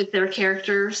 Yes. With their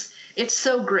characters. It's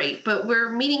so great. But we're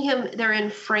meeting him. They're in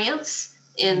France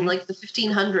in like the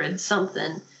 1500s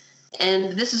something.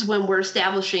 And this is when we're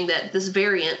establishing that there's a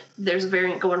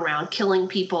variant going around killing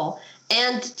people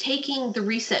and taking the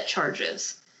reset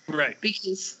charges. Right.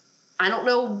 Because I don't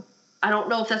know I don't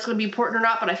know if that's going to be important or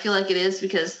not, but I feel like it is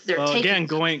because they're taking. Again,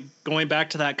 going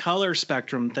back to that color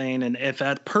spectrum thing, and if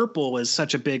that purple is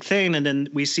such a big thing, and then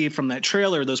we see from that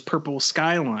trailer those purple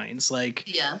skylines, like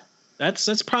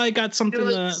that's probably got something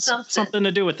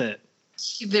to do with it.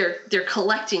 They're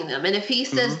collecting them, and if he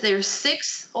says there's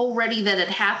 6 already that had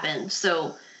happened,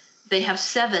 so they have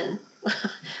 7.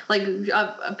 Like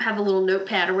I have a little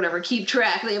notepad or whatever, keep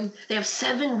track. They have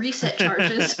 7 reset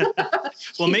charges.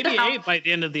 Well, maybe 8 by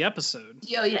the end of the episode.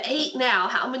 Yeah, 8 now.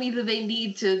 How many do they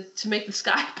need to make the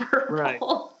sky purple? Right.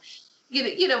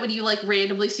 You know, when you like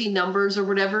randomly see numbers or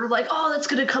whatever, like, oh, that's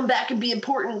gonna come back and be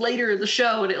important later in the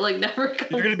show, and it like never comes.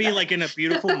 You're gonna be back. Like in a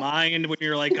beautiful mind when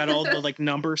you're like got all the like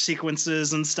number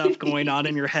sequences and stuff going on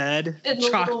in your head.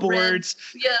 Chalkboards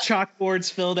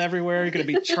filled everywhere. You're gonna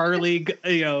be Charlie,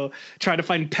 trying to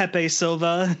find Pepe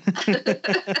Silva.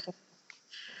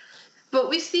 But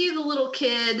we see the little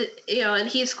kid, and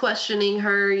he's questioning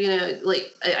her,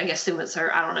 like I guess it was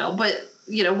her, I don't know, but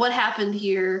what happened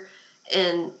here.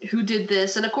 And who did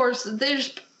this? And of course, they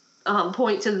just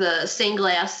point to the stained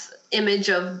glass image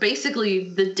of basically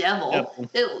the devil.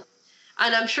 And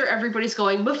I'm sure everybody's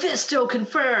going, Mephisto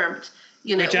confirmed.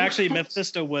 Which actually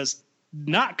Mephisto was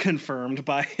not confirmed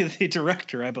by the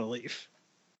director, I believe.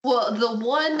 Well, the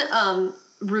one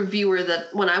reviewer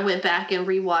that when I went back and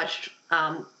rewatched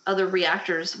other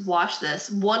reactors watch this,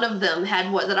 one of them had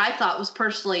what that I thought was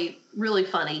personally really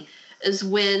funny. Is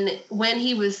when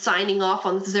he was signing off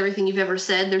on This Is Everything You've Ever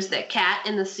Said, there's that cat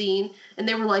in the scene, and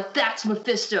they were like, that's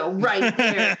Mephisto right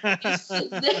there. He's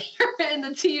sitting there in the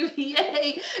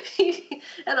TVA.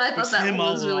 And I thought that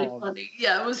was really funny.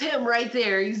 Yeah, it was him right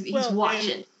there. He's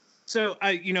watching. So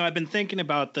I've been thinking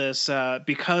about this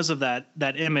because of that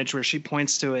image where she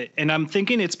points to it, and I'm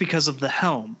thinking it's because of the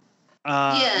helm,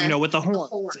 with the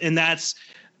horns. And that's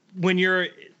when you're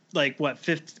like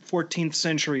 14th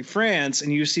century France,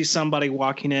 and you see somebody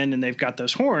walking in and they've got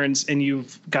those horns and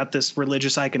you've got this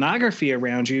religious iconography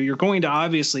around you, you're going to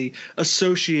obviously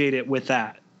associate it with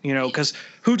that, because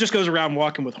who just goes around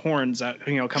walking with horns out,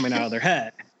 coming out of their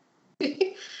head?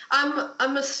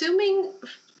 I'm assuming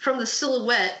from the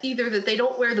silhouette either that they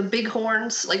don't wear the big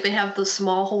horns, like they have the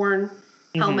small horn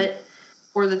helmet,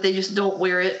 or that they just don't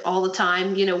wear it all the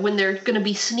time. When they're going to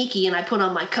be sneaky and I put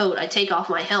on my coat, I take off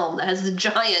my helm that has the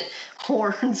giant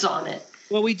horns on it.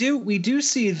 Well, we do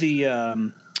see the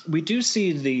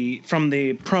from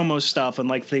the promo stuff and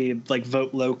the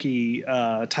Vote Loki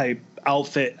type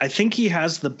outfit. I think he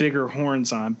has the bigger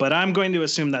horns on, but I'm going to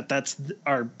assume that that's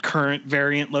our current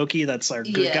variant Loki. That's our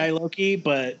good guy Loki,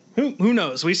 but who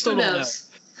knows? We still don't know.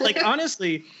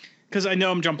 Honestly, because I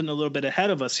know I'm jumping a little bit ahead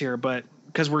of us here, but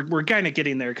because we're kind of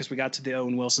getting there because we got to the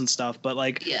Owen Wilson stuff. But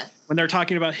when they're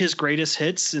talking about his greatest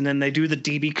hits and then they do the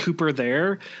DB Cooper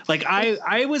there,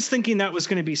 I was thinking that was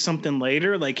going to be something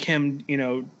later, like him,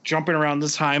 jumping around the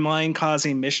timeline,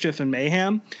 causing mischief and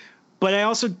mayhem. But I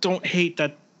also don't hate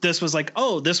that this was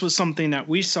this was something that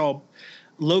we saw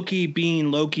Loki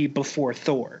being Loki before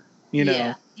Thor,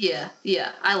 Yeah.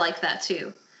 I like that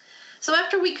too. So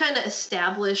after we kind of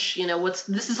establish,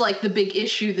 this is like the big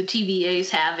issue the TVA is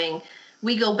having,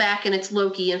 we go back and it's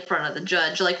Loki in front of the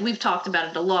judge. Like we've talked about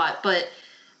it a lot, but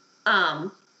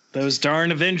those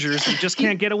darn Avengers, they just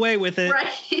can't get away with it.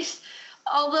 Right.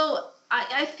 Although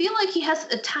I feel like he has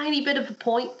a tiny bit of a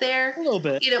point there. A little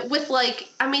bit. With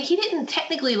he didn't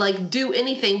technically do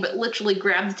anything but literally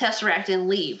grab the Tesseract and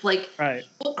leave. Right.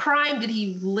 What crime did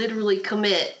he literally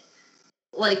commit?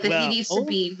 He needs to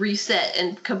be reset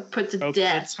and put to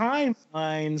death.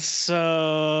 Timeline,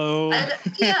 so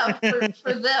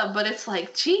for them, but it's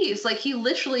geez, he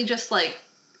literally just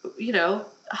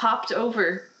hopped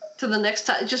over to the next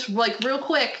time, just real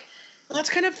quick. That's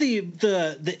kind of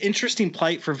the interesting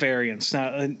plight for variants.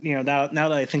 Now, now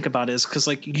that I think about it, is because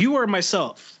you or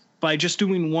myself, by just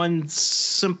doing one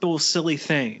simple silly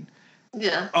thing,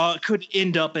 could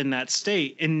end up in that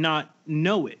state and not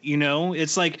know it.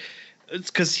 It's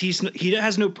because he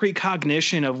has no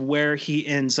precognition of where he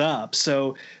ends up.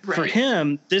 So for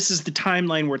him, this is the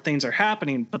timeline where things are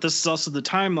happening, but this is also the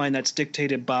timeline that's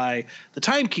dictated by the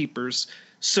timekeepers.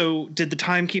 So did the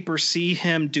timekeepers see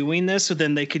him doing this so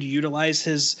then they could utilize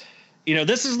his,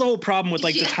 this is the whole problem with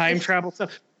the time travel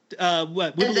stuff.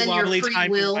 Wibbly wobbly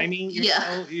time timing.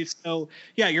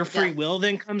 Your free will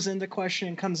then comes into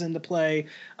question, comes into play.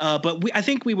 But I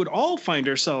think we would all find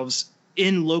ourselves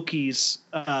in Loki's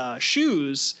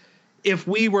shoes if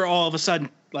we were all of a sudden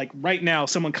right now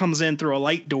someone comes in through a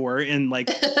light door and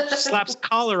slaps a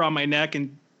collar on my neck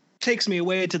and takes me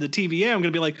away to the TVA. I'm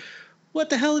gonna be like, what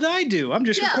the hell did I do? I'm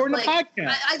just recording a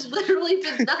podcast. I literally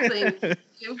did nothing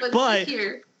but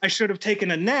here. I should have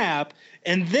taken a nap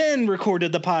and then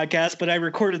recorded the podcast, but I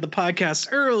recorded the podcast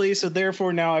early, so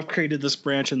therefore now I've created this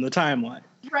branch in the timeline.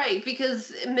 Right,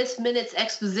 because Miss Minutes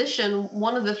exposition,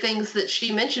 one of the things that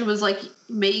she mentioned was like,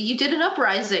 maybe you did an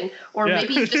uprising, or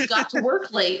maybe you just got to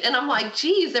work late. And I'm like,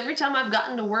 geez, every time I've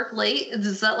gotten to work late,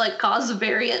 does that like cause a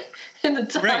variant in the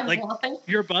timeline? Right, like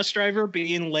your bus driver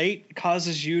being late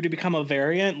causes you to become a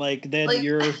variant, like then like,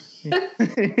 you're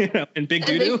in big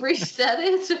doo-doo. They reset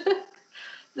it.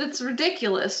 That's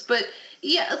ridiculous. But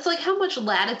yeah, it's like, how much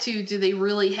latitude do they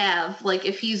really have? Like,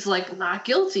 if he's like not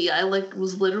guilty, I like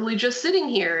was literally just sitting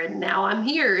here and now I'm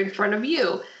here in front of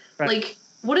you. Right. Like,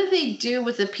 what do they do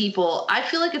with the people? I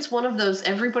feel like it's one of those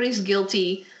everybody's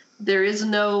guilty. There is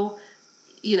no,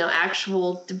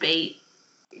 actual debate,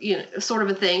 sort of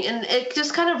a thing. And it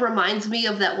just kind of reminds me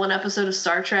of that one episode of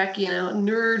Star Trek,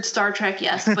 nerd Star Trek,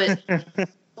 yes, but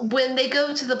when they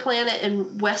go to the planet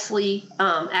and Wesley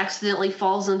accidentally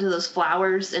falls into those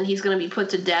flowers and he's going to be put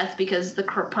to death because the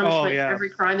punishment for every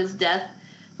crime is death.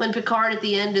 When Picard at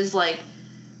the end is like,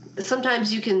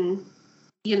 sometimes you can,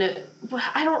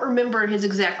 I don't remember his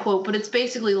exact quote, but it's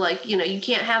basically like, you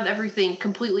can't have everything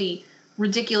completely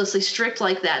ridiculously strict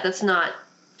like that. That's not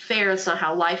fair. That's not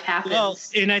how life happens. Well,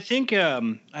 and I think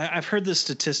I've heard this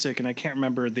statistic and I can't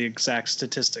remember the exact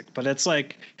statistic, but it's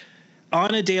like,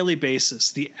 on a daily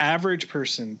basis, the average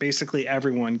person, basically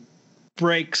everyone,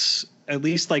 breaks at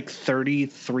least like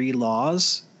 33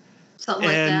 laws. Something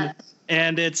like that.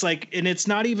 And it's like, and it's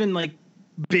not even like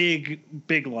big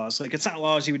laws. Like, it's not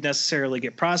laws you would necessarily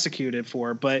get prosecuted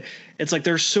for, but it's like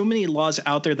there's so many laws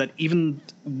out there that even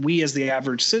we as the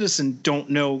average citizen don't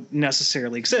know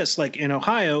necessarily exist. Like in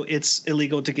Ohio, it's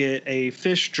illegal to get a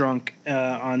fish drunk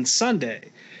on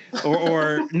Sunday.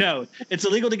 Or no, it's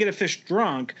illegal to get a fish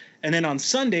drunk, and then on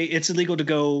Sunday it's illegal to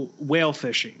go whale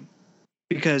fishing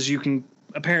because you can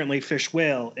apparently fish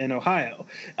whale in Ohio.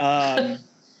 But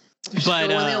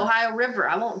the Ohio River,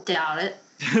 I won't doubt it.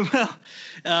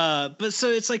 But so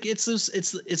it's like it's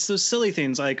those silly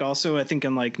things. Like also, I think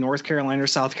in like North Carolina or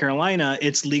South Carolina,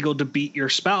 it's legal to beat your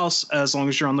spouse as long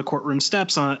as you're on the courtroom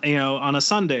steps on a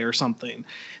Sunday or something.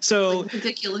 So like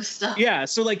ridiculous stuff. Yeah.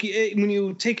 So like when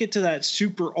you take it to that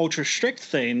super ultra strict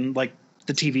thing, like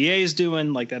the TVA is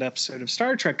doing, like that episode of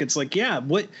Star Trek, it's like, yeah,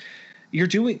 what you're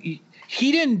doing.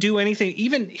 He didn't do anything.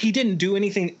 Even he didn't do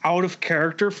anything out of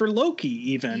character for Loki.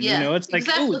 Even it's like,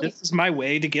 exactly. Oh, this is my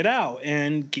way to get out,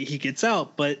 and he gets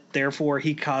out. But therefore,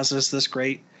 he causes this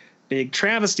great big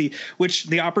travesty, which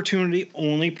the opportunity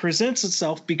only presents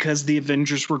itself because the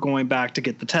Avengers were going back to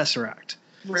get the Tesseract.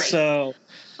 Right. So,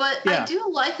 but yeah. I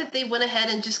do like that they went ahead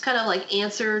and just kind of like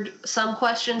answered some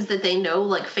questions that they know,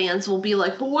 like fans will be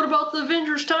like, but what about the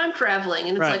Avengers time traveling?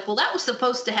 And it's like, well, that was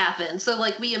supposed to happen. So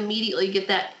like we immediately get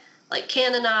that like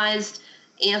canonized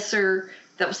answer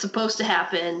that was supposed to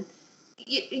happen.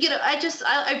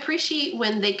 I appreciate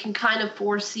when they can kind of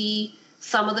foresee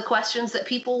some of the questions that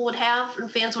people would have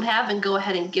and fans would have and go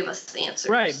ahead and give us answers.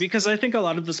 Right, because I think a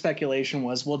lot of the speculation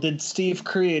was, well, did Steve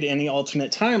create any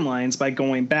alternate timelines by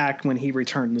going back when he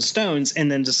returned the stones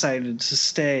and then decided to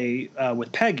stay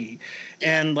with Peggy?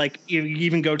 And like you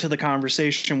even go to the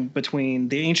conversation between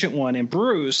the Ancient One and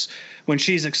Bruce when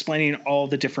she's explaining all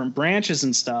the different branches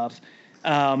and stuff.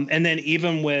 And then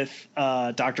even with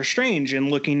Doctor Strange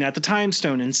and looking at the Time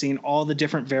Stone and seeing all the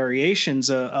different variations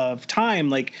of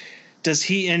time, like, does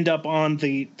he end up on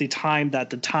the time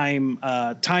that the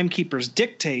timekeepers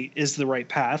dictate is the right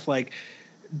path? Like,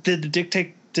 did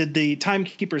the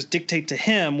timekeepers dictate to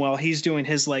him while he's doing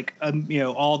his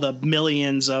all the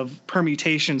millions of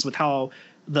permutations with how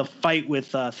the fight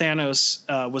with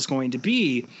Thanos was going to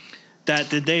be?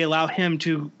 Did they allow him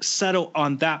to settle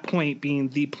on that point being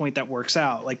the point that works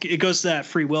out? Like, it goes to that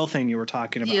free will thing you were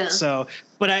talking about. Yeah. So,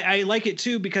 but I like it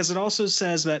too because it also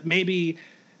says that maybe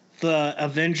the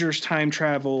Avengers time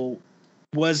travel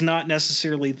was not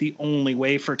necessarily the only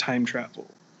way for time travel.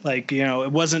 Like,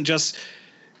 it wasn't just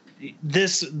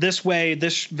this way,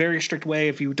 this very strict way.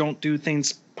 If you don't do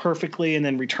things perfectly and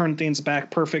then return things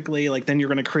back perfectly, like then you're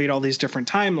going to create all these different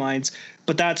timelines.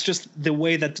 But that's just the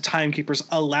way that the timekeepers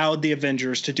allowed the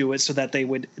Avengers to do it so that they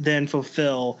would then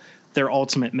fulfill their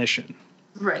ultimate mission.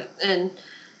 Right. And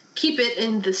keep it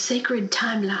in the sacred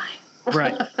timeline.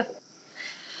 Right.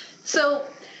 So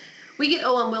we get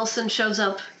Owen Wilson shows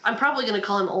up. I'm probably going to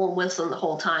call him Owen Wilson the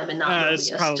whole time and not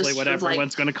Mobius. That's probably what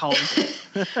everyone's going to call him.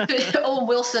 Owen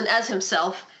Wilson as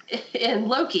himself in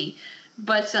Loki.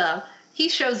 But he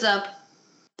shows up,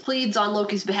 pleads on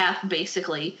Loki's behalf,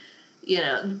 basically.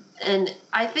 And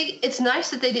I think it's nice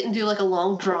that they didn't do like a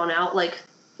long drawn out, like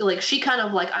she kind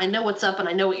of like, I know what's up and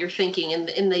I know what you're thinking.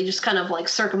 And they just kind of like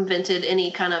circumvented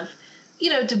any kind of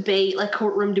debate, like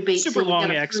courtroom debate. Super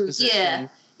long exposition.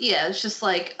 Yeah, it's just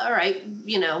like, all right,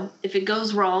 if it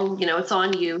goes wrong, it's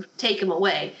on you. Take him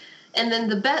away. And then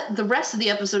the rest of the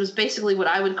episode is basically what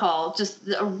I would call just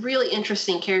a really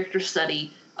interesting character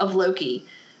study of Loki.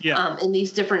 Yeah. In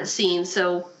these different scenes.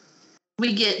 So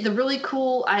we get the really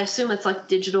cool, I assume it's like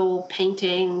digital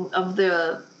painting of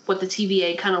what the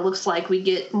TVA kind of looks like. We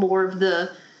get more of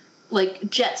the like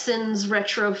Jetsons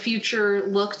retro future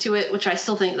look to it, which I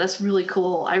still think that's really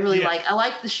cool. I really like. I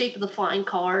like the shape of the flying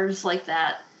cars like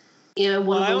that. I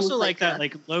also like that.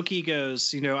 Like Loki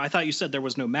goes, I thought you said there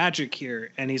was no magic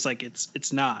here, and he's like,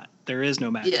 it's not. There is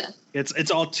no magic. Yeah. It's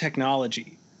all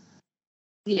technology.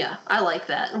 Yeah, I like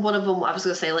that. And one of them, I was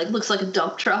gonna say, like, looks like a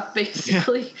dump truck,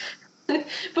 basically. Yeah.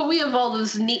 But we have all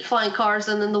those neat flying cars,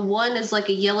 and then the one is like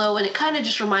a yellow, and it kind of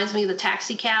just reminds me of the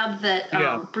taxi cab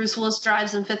that Bruce Willis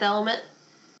drives in Fifth Element.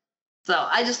 So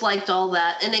I just liked all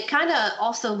that, and it kind of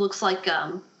also looks like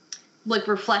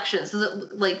reflections. Is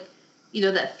it like,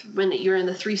 that when you're in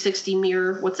the 360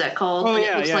 mirror, what's that called? Oh,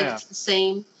 it looks like it's the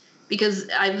same. Because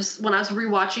when I was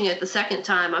rewatching it the second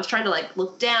time, I was trying to like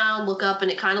look down, look up, and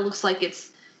it kind of looks like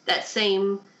it's that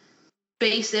same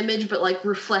base image, but like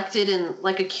reflected in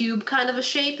like a cube kind of a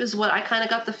shape is what I kind of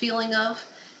got the feeling of.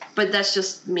 But that's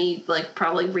just me like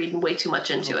probably reading way too much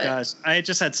into it. Gosh, I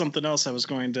just had something else I was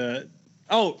going to.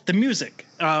 Oh, the music.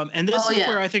 And this is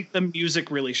where I think the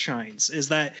music really shines, is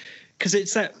that because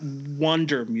it's that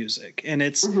wonder music, and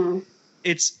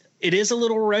it is a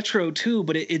little retro too,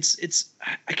 but it's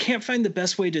I can't find the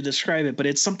best way to describe it, but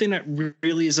it's something that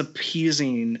really is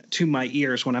appeasing to my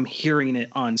ears when I'm hearing it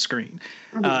on screen,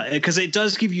 because it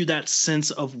does give you that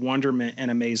sense of wonderment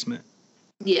and amazement.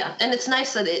 Yeah, and it's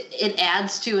nice that it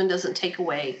adds to and doesn't take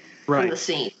away from the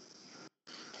scene.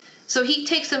 So he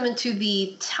takes them into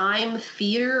the Time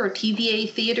Theater or TVA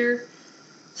Theater,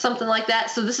 something like that.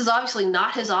 So this is obviously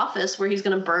not his office where he's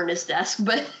going to burn his desk,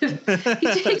 but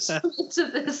he takes him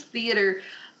into this theater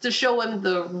to show him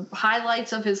the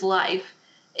highlights of his life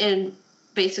and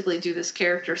basically do this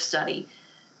character study.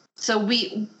 So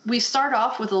we start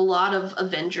off with a lot of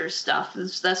Avengers stuff.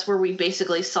 That's where we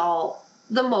basically saw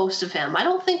the most of him. I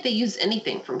don't think they used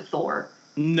anything from Thor.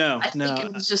 I think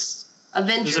it was just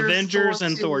Avengers Thor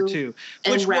and Thor 2.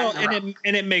 Which, and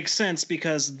it makes sense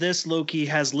because this Loki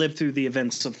has lived through the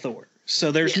events of Thor.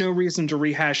 So there's no reason to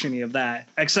rehash any of that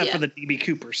except for the DB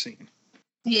Cooper scene.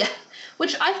 Yeah,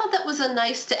 which I thought that was a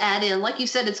nice to add in. Like you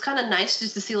said, it's kind of nice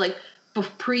just to see like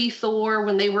pre-Thor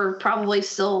when they were probably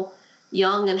still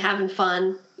young and having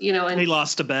fun, and he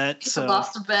lost a bet. So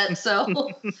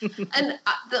and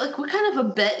like, what kind of a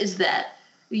bet is that?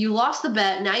 You lost the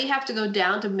bet. Now you have to go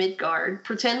down to Midgard,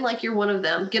 pretend like you're one of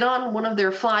them, get on one of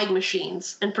their flying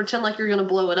machines, and pretend like you're going to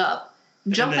blow it up.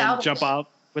 Jump out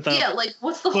with a like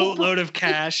what's the whole load of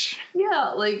cash?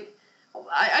 Yeah, like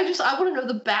I want to know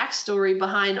the backstory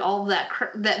behind all that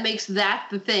that makes that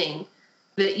the thing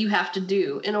that you have to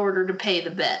do in order to pay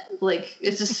the bet. Like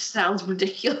it just sounds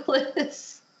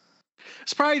ridiculous.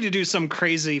 It's probably to do some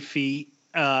crazy feat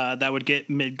that would get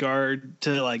Midgard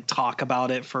to like talk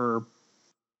about it for.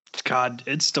 God,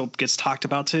 it still gets talked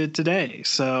about to today.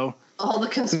 So all the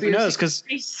conspiracy. Who knows?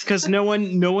 Because no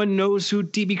one knows who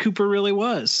DB Cooper really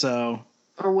was. So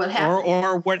or what happened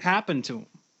or what happened to him.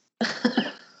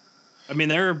 I mean,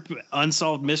 there are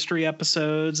unsolved mystery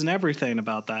episodes and everything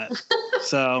about that.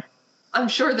 So I'm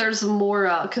sure there's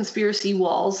more conspiracy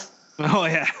walls. Oh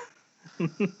yeah.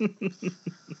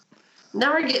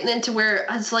 Now we're getting into where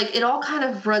it's like it all kind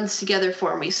of runs together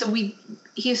for me. So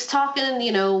he's talking,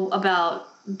 about.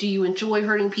 Do you enjoy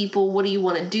hurting people? What do you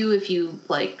want to do if you,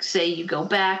 like, say you go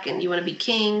back and you want to be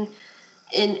king?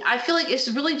 And I feel like it's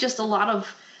really just a lot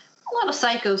of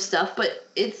psycho stuff, but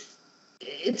it's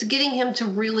getting him to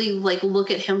really, like, look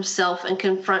at himself and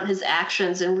confront his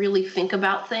actions and really think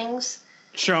about things.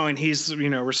 Showing he's,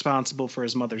 responsible for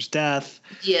his mother's death.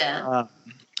 Yeah.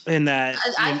 And that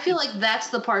I feel like that's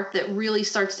the part that really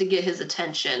starts to get his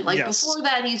attention. Like, before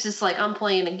that, he's just like, I'm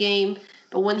playing a game.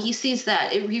 But when he sees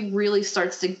that, he really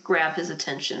starts to grab his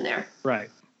attention there. Right.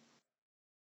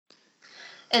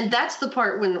 And that's the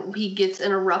part when he gets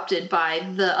interrupted by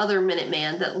the other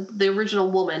Minuteman, the original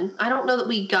woman. I don't know that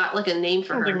we got like a name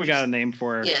for her. I don't think we got a name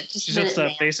for her. Yeah, she's just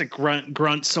a basic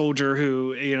grunt soldier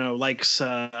who likes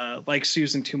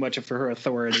using too much of her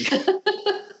authority.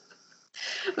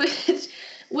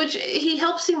 Which he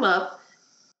helps him up.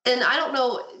 And I don't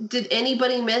know, did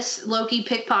anybody miss Loki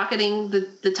pickpocketing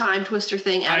the time twister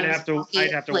thing? I'd have to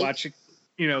watch it,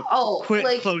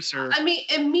 closer. I mean,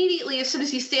 immediately as soon as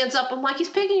he stands up, I'm like,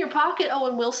 he's picking your pocket,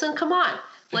 Owen Wilson. Come on,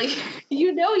 like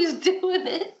he's doing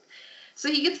it. So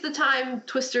he gets the time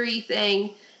twistery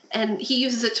thing, And he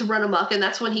uses it to run amok, and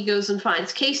that's when he goes and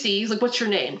finds Casey. He's like, "What's your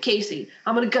name?" "Casey.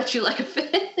 I'm gonna gut you like a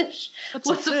fish."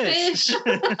 What's a fish?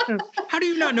 How do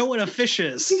you not know what a fish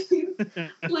is?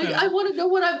 Like, I want to know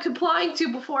what I'm complying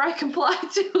to before I comply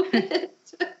to it.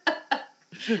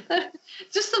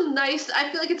 Just some nice,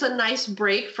 I feel like it's a nice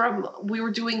break from, we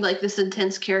were doing like this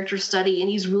intense character study and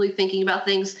he's really thinking about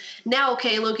things. Now,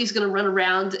 okay, Loki's going to run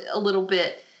around a little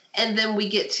bit. And then we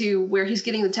get to where he's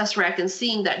getting the Tesseract and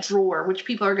seeing that drawer, which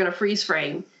people are going to freeze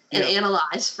frame and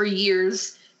analyze for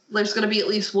years. There's going to be at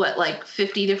least,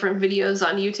 50 different videos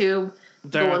on YouTube.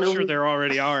 I'm sure there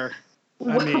already are.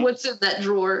 What's in that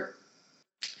drawer?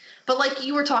 But like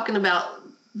you were talking about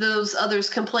those others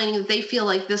complaining that they feel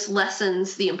like this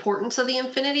lessens the importance of the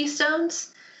Infinity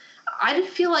Stones. I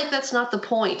feel like that's not the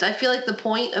point. I feel like the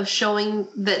point of showing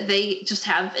that they just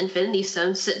have Infinity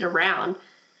Stones sitting around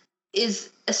is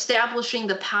establishing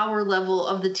the power level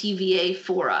of the TVA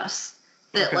for us.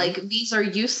 That these are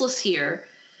useless here.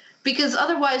 Because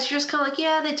otherwise you're just kind of like,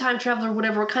 yeah, they time travel or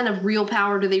whatever. What kind of real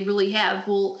power do they really have?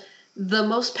 Well, the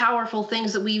most powerful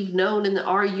things that we've known in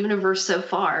our universe so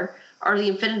far are the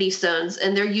Infinity Stones,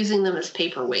 and they're using them as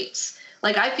paperweights.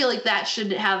 Like, I feel like that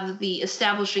should have the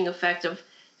establishing effect of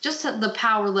just the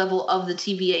power level of the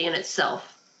TVA in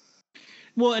itself.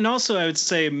 Well, and also I would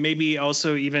say maybe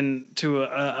also even to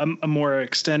a more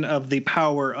extent of the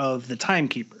power of the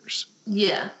timekeepers.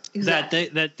 Yeah, exactly.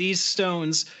 That these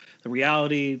stones, the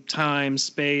reality, time,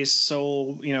 space,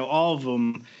 soul, all of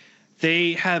them,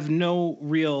 they have no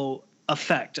real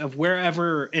effect of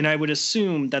wherever, and I would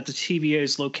assume that the TVA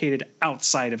is located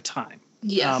outside of time.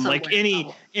 Yeah, like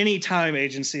any time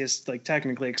agency is like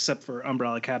technically, except for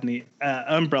Umbrella Academy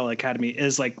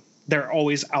is like they're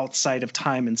always outside of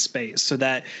time and space, so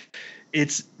that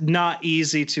it's not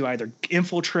easy to either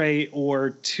infiltrate or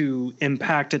to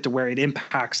impact it to where it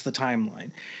impacts the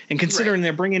timeline. And considering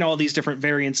they're bringing all these different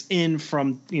variants in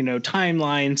from,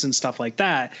 timelines and stuff like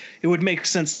that, it would make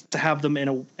sense to have them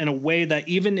in a way that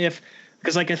even if,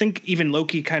 because I think even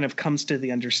Loki kind of comes to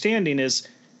the understanding is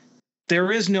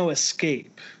there is no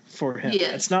escape for him.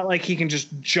 Yeah. It's not like he can just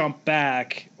jump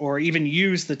back or even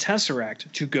use the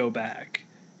Tesseract to go back.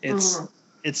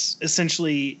 It's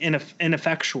essentially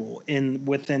ineffectual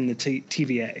within the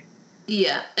TVA.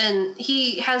 Yeah, and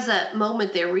he has that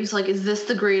moment there where he's like, is this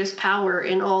the greatest power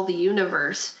in all the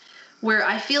universe? Where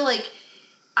I feel like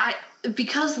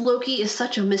because Loki is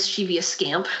such a mischievous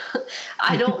scamp,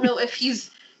 I don't know if he's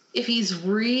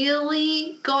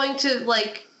really going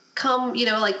to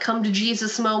come to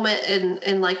Jesus moment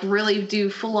and really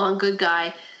do full on good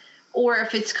guy, or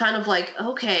if it's kind of like,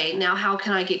 okay, now how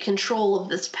can I get control of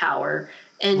this power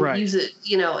and use it,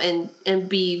 and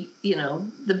be,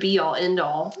 the be all end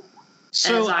all.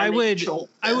 So I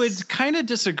would kind of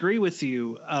disagree with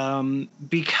you,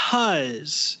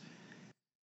 because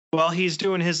while he's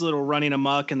doing his little running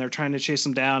amok and they're trying to chase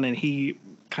him down, and he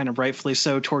kind of rightfully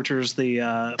so tortures the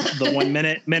 1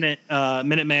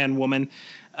 Minuteman woman.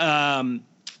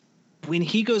 When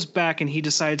he goes back and he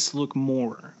decides to look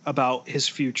more about his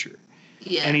future,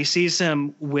 and he sees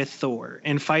him with Thor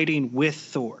and fighting with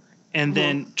Thor, and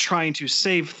then trying to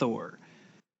save Thor,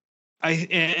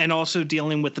 and also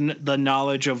dealing with the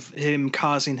knowledge of him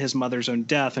causing his mother's own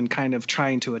death and kind of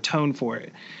trying to atone for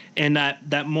it, and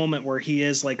that moment where he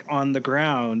is on the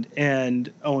ground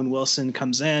and Owen Wilson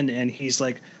comes in and he's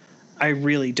like, I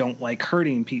really don't like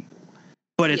hurting people,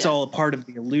 but it's all a part of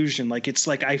the illusion. It's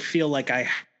I feel like I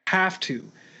have to,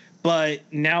 but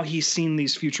now he's seen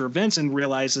these future events and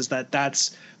realizes that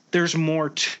there's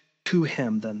more to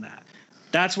him than that.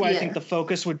 That's why I think the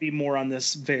focus would be more on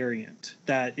this variant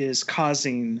that is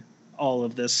causing all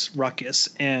of this ruckus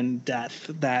and death.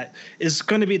 That is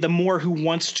going to be the more who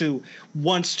wants to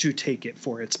take it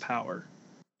for its power.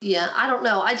 Yeah, I don't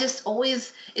know. It's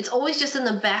always just in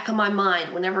the back of my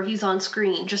mind whenever he's on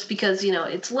screen, just because,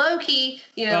 it's Loki,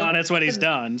 and that's what he's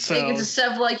done. So they can just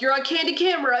have you're on candid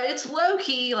camera, it's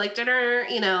Loki,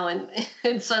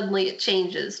 and suddenly it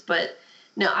changes. But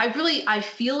no, I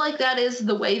feel like that is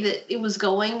the way that it was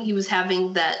going. He was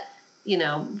having that,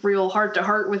 real heart to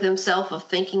heart with himself of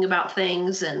thinking about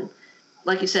things. And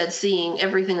like you said, seeing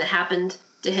everything that happened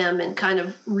to him and kind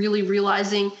of really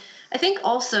realizing, I think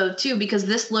also too, because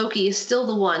this Loki is still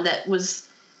the one that was,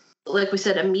 like we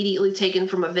said, immediately taken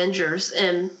from Avengers.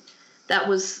 And that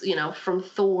was, from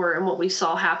Thor and what we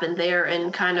saw happen there,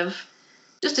 and kind of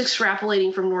just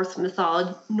extrapolating from Norse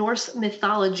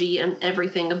mythology and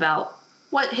everything about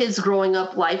what his growing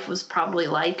up life was probably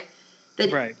like,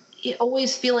 that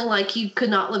always feeling like he could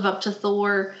not live up to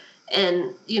Thor,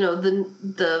 and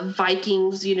the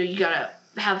Vikings, you gotta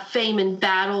have fame and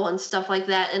battle and stuff like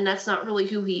that, and that's not really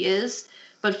who he is.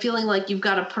 but feeling like you've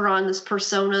got to put on this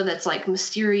persona that's like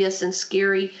mysterious and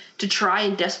scary to try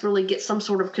and desperately get some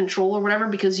sort of control or whatever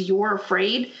because you're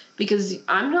afraid, because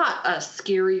I'm not a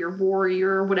scary or warrior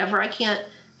or whatever. I can't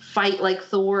fight like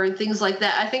Thor and things like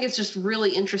that. I think it's just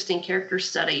really interesting character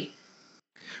study.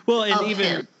 Well, and even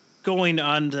him. Going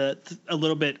on a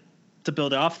little bit to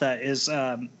build off that is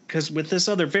because with this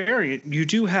other variant, you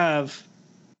do have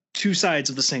two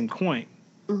sides of the same coin.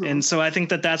 Mm-hmm. And so I think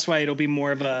that's why it'll be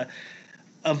more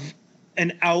of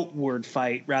an outward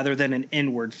fight rather than an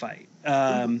inward fight.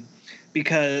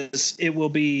 Because it will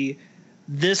be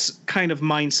this kind of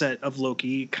mindset of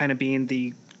Loki kind of being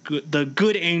the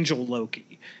good angel Loki.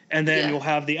 And then you'll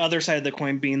have the other side of the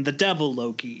coin being the devil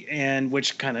Loki, and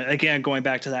which kind of, again, going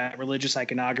back to that religious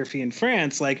iconography in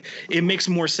France, like it makes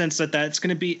more sense that it's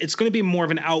going to be more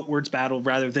of an outwards battle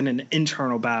rather than an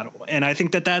internal battle. And I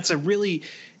think that's a really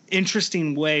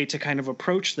interesting way to kind of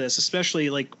approach this, especially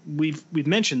like we've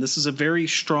mentioned, this is a very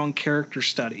strong character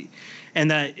study, and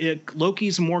that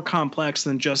Loki's more complex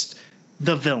than just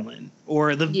the villain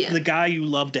or the guy you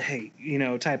love to hate,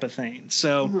 type of thing.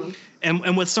 So,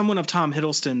 and with someone of Tom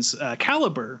Hiddleston's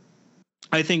caliber,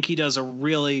 I think he does a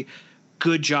really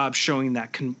good job showing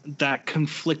that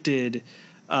conflicted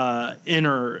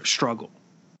inner struggle.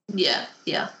 Yeah.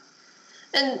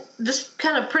 And this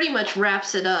kind of pretty much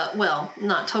wraps it up. Well,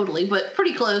 not totally, but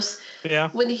pretty close. Yeah.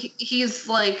 When he's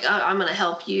like, I'm going to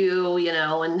help you,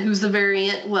 and who's the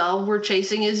variant? Well, we're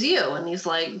chasing is you. And he's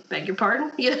like, beg your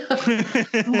pardon?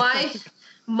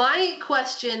 My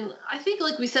question, I think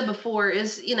like we said before,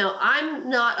 is, I'm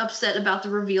not upset about the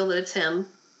reveal that it's him.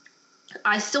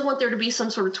 I still want there to be some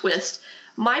sort of twist.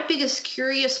 My biggest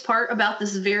curious part about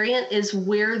this variant is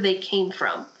where they came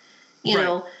from. You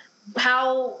know,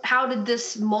 how did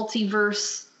this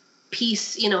multiverse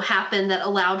piece, happen that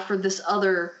allowed for this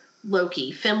other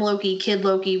Loki, Fem Loki, Kid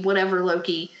Loki, whatever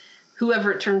Loki,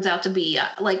 whoever it turns out to be?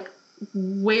 Like,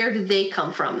 where did they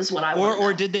come from is what I want to know.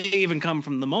 Or did they even come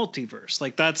from the multiverse?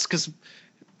 Like, that's because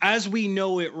as we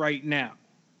know it right now,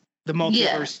 the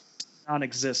multiverse is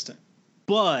non-existent.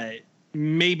 But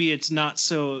maybe it's not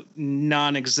so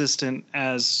non-existent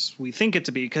as we think it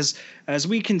to be, because as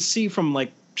we can see from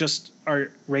like just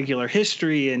our regular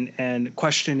history and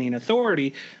questioning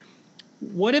authority,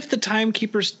 what if the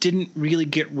Timekeepers didn't really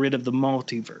get rid of the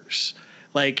multiverse?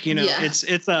 Like,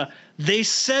 they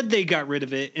said they got rid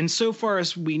of it, and so far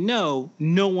as we know,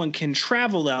 no one can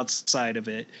travel outside of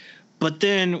it. But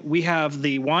then we have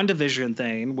the WandaVision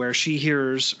thing where she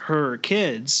hears her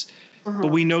kids, but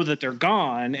we know that they're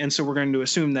gone, and so we're going to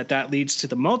assume that leads to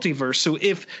the multiverse. So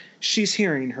if she's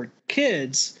hearing her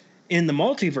kids in the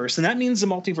multiverse, and that means the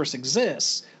multiverse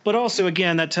exists. But also,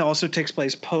 again, that also takes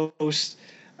place post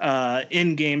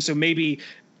Endgame, so maybe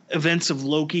events of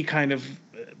Loki kind of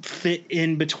fit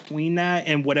in between that,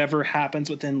 and whatever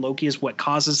happens within Loki is what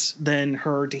causes then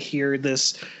her to hear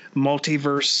this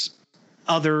multiverse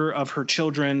other of her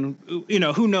children.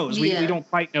 Who knows? We don't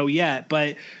quite know yet,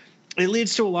 but it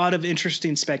leads to a lot of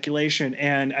interesting speculation,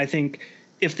 and I think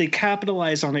if they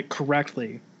capitalize on it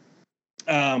correctly,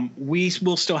 we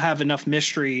will still have enough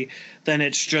mystery. Then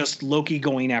it's just Loki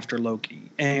going after Loki,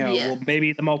 and well,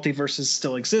 maybe the multiverse is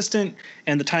still existent,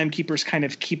 and the Timekeepers kind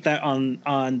of keep that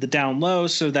on the down low,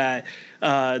 so that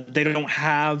they don't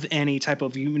have any type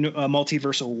of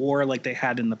multiversal war like they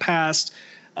had in the past.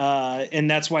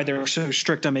 And that's why they're so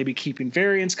strict on maybe keeping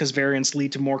variants, because variants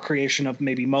lead to more creation of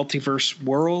maybe multiverse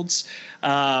worlds.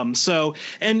 So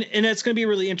and it's going to be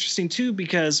really interesting too,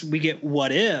 because we get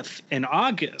What If in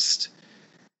August.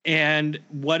 And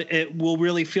what it will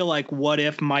really feel like What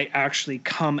If might actually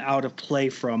come out of play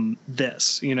from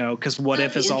this, because What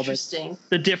If is all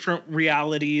the different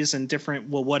realities and different,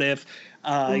 what if,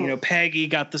 Peggy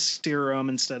got the serum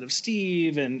instead of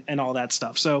Steve and all that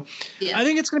stuff. So I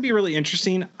think it's going to be really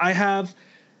interesting. I have,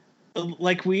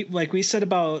 like we said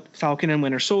about Falcon and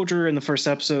Winter Soldier in the first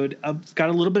episode, I've got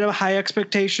a little bit of high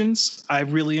expectations. I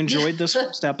really enjoyed this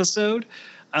first episode.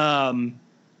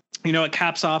 It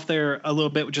caps off there a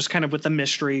little bit just kind of with the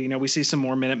mystery. We see some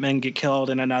more Minutemen get killed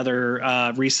and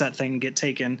another reset thing get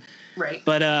taken. Right.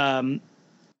 But I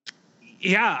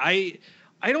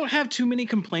don't have too many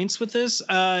complaints with this.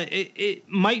 It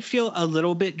might feel a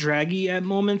little bit draggy at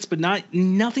moments, but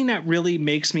nothing that really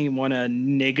makes me want to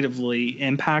negatively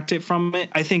impact it from it.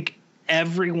 I think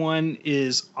everyone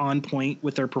is on point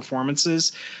with their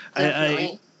performances.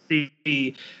 The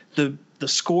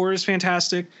score is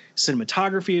fantastic.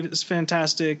 Cinematography is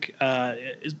fantastic.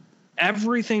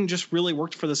 Everything just really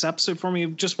worked for this episode for me,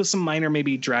 just with some minor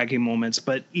maybe dragging moments,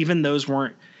 but even those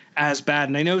weren't as bad.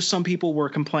 And I know some people were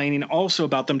complaining also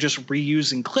about them just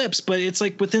reusing clips, but it's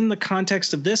like within the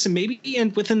context of this, and maybe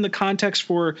within the context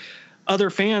for other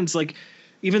fans, like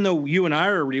even though you and I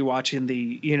are rewatching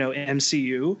the,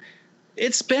 MCU,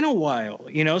 it's been a while,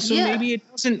 so maybe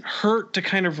it doesn't hurt to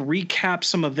kind of recap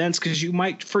some events, because you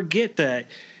might forget that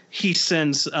he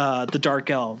sends the Dark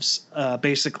Elves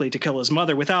basically to kill his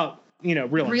mother without,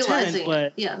 real intent.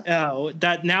 But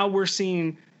that now we're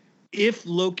seeing, if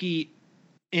Loki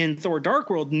in Thor Dark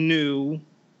World knew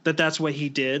that that's what he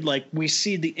did, like we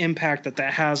see the impact that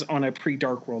has on a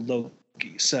pre-Dark World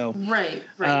Loki. So right.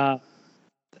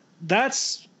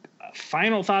 That's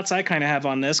final thoughts I kind of have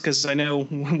on this, because I know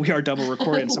we are double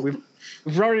recording, so we've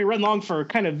already run long for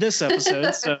kind of this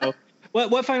episode. So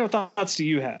what final thoughts do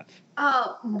you have?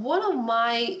 One of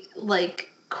my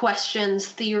questions,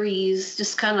 theories,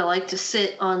 just kind of like to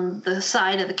sit on the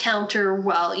side of the counter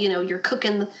while you're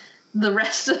cooking the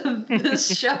rest of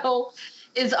this show,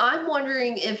 is I'm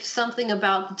wondering if something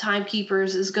about the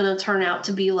Timekeepers is going to turn out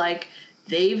to be like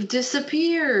they've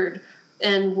disappeared.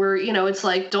 And we're, it's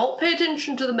like, don't pay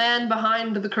attention to the man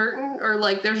behind the curtain, or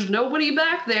like, there's nobody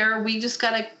back there. We just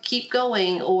got to keep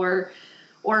going. Or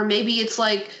maybe it's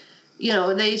like,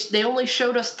 they only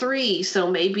showed us 3. So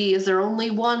maybe is there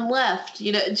only 1 left?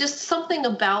 Just something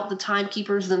about the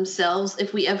Timekeepers themselves.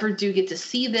 If we ever do get to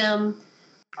see them,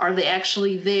 are they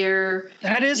actually there?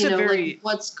 That is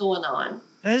what's going on?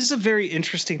 That is a very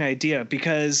interesting idea,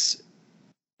 because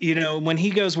when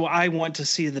he goes, well, I want to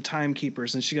see the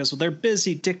Timekeepers, and she goes, well, they're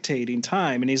busy dictating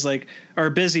time, and he's like, or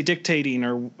busy dictating,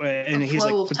 and he's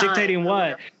like, dictating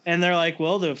what? And they're like,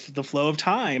 well, the flow of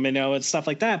time, and stuff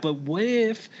like that. But what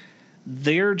if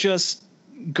they're just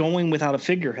going without a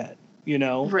figurehead,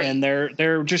 right. and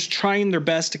they're just trying their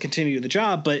best to continue the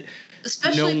job, but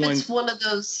especially if it's one of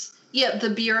those. Yeah,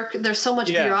 there's so much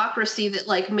bureaucracy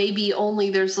that maybe only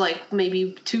there's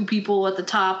maybe 2 people at the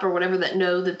top or whatever that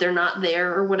know that they're not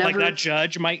there or whatever. Like that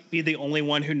judge might be the only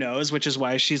one who knows, which is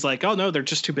why she's like, oh no, they're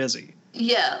just too busy.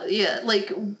 Yeah.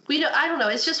 I don't know.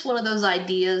 It's just one of those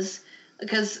ideas,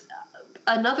 because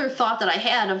another thought that I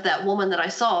had of that woman that I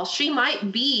saw, she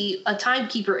might be a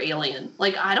Timekeeper alien.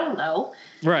 I don't know.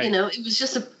 Right. It was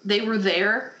just they were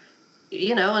there.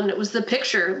 And it was the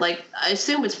picture. I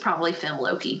assume it's probably Femme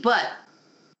Loki, but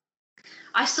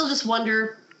I still just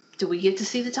wonder, do we get to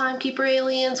see the Timekeeper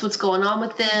aliens? What's going on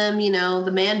with them?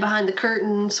 The man behind the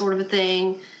curtain sort of a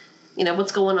thing,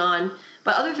 what's going on?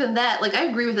 But other than that, I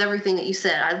agree with everything that you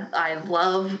said. I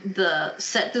love the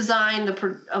set design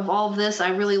of all of this.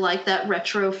 I really like that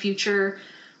retro future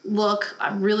look.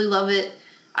 I really love it.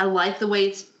 I like the way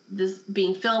it's this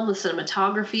being filmed, the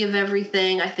cinematography of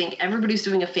everything. I think everybody's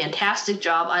doing a fantastic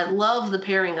job. I love the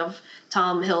pairing of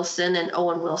Tom Hiddleston and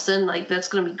Owen Wilson. That's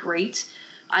going to be great.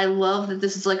 I love that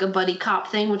this is a buddy cop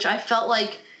thing, which I felt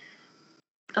like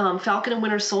Falcon and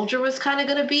Winter Soldier was kind of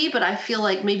going to be, but I feel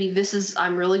like maybe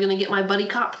I'm really going to get my buddy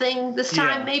cop thing this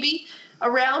time, maybe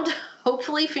around,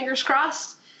 hopefully, fingers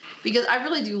crossed, because I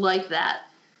really do like that.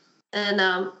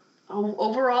 And,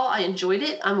 overall, I enjoyed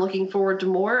it. I'm looking forward to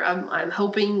more. I'm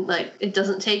hoping it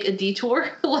doesn't take a detour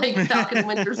like Falcon and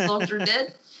Winter Soldier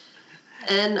did.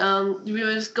 And we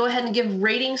just go ahead and give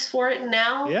ratings for it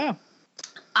now. Yeah.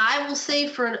 I will say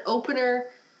for an opener,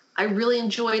 I really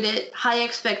enjoyed it. High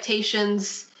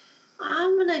expectations.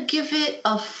 I'm gonna give it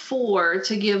a 4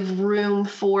 to give room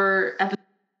for episode.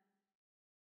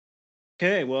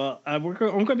 Okay, well, I'm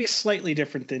going to be slightly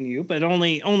different than you, but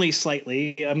only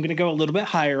slightly. I'm going to go a little bit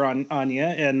higher on you,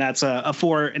 and that's a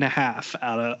 4.5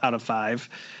 out of 5.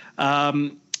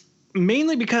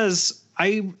 Mainly because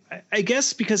I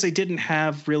guess because I didn't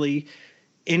have really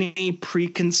any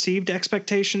preconceived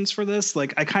expectations for this. I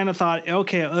kind of thought,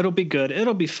 okay, it'll be good,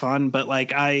 it'll be fun, but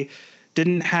I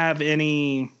didn't have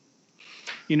any,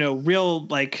 real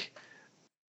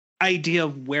idea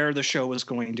of where the show was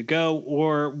going to go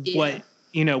or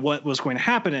what was going to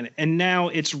happen in it. And now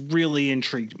it's really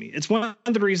intrigued me. It's one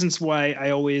of the reasons why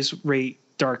I always rate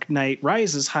Dark Knight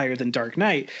Rises higher than Dark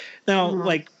Knight. Now,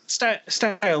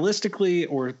 stylistically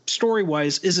or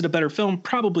story-wise, is it a better film?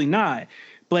 Probably not.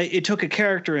 But it took a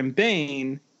character in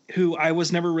Bane who I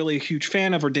was never really a huge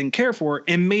fan of or didn't care for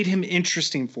and made him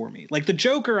interesting for me. The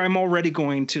Joker, I'm already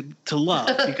going to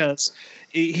love because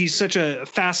he's such a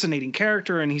fascinating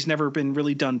character and he's never been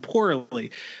really done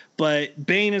poorly. But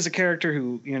Bane is a character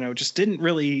who, just didn't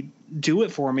really do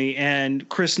it for me. And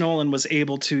Chris Nolan was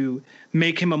able to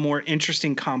make him a more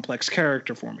interesting, complex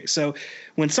character for me. So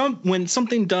when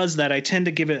something does that, I tend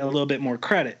to give it a little bit more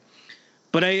credit.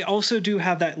 But I also do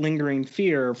have that lingering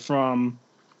fear from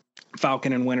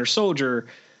Falcon and Winter Soldier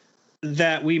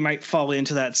that we might fall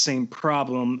into that same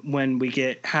problem when we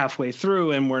get halfway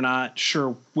through and we're not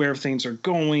sure where things are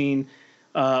going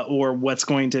or what's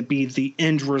going to be the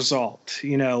end result.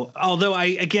 Although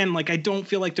I don't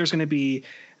feel like there's going to be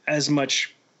as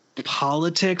much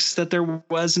politics that there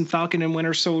was in Falcon and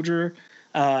Winter Soldier.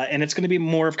 And it's going to be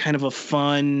more of kind of a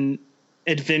fun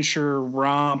adventure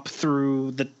romp through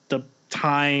the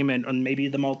time and maybe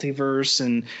the multiverse.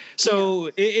 And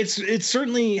so it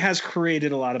certainly has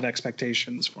created a lot of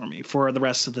expectations for me for the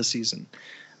rest of the season.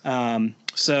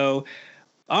 So,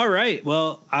 all right.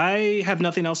 Well, I have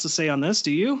nothing else to say on this.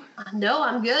 Do you? No,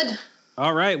 I'm good.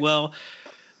 All right. Well,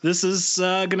 this is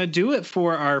going to do it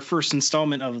for our first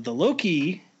installment of the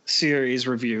Loki series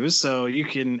reviews. So you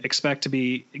can expect to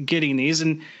be getting these.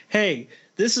 And hey,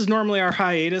 this is normally our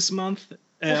hiatus month.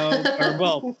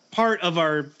 Part of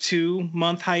our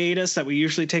 2-month hiatus that we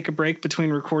usually take a break between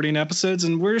recording episodes,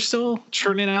 and we're still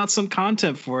churning out some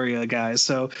content for you guys.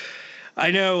 So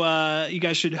I know you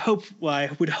guys should hope. Well,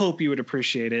 I would hope you would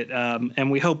appreciate it,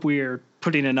 and we hope we are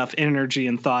putting enough energy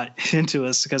and thought into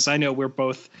us, because I know we're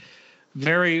both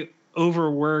very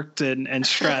overworked and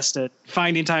stressed. At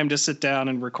finding time to sit down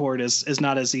and record is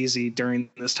not as easy during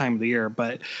this time of the year.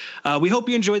 But we hope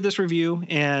you enjoyed this review,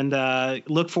 and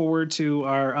look forward to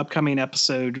our upcoming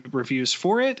episode reviews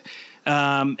for it,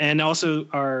 and also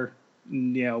our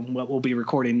what we'll be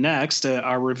recording next,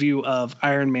 our review of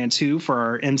Iron Man 2 for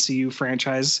our MCU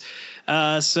franchise.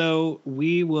 So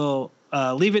we will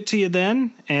leave it to you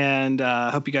then, and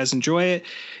hope you guys enjoy it.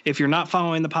 If you're not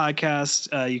following the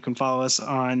podcast, you can follow us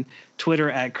on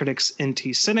Twitter at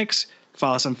CriticsNTCynics.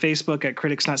 Follow us on Facebook at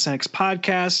Critics Not Cynics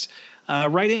Podcast.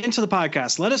 Write into the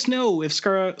podcast. Let us know if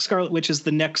Scarlet Witch is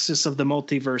the nexus of the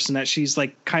multiverse, and that she's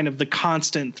like kind of the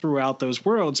constant throughout those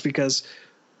worlds, because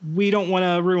we don't want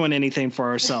to ruin anything for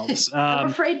ourselves. I'm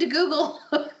afraid to Google.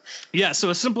 Yeah,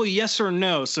 so a simple yes or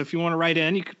no. So if you want to write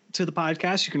in to the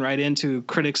podcast, you can write into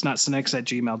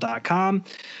criticsnotcynics@gmail.com.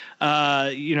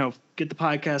 Get the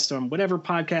podcast on whatever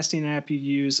podcasting app you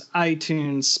use: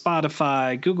 iTunes,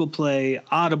 Spotify, Google Play,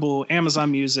 Audible,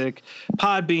 Amazon Music,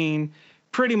 Podbean,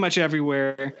 pretty much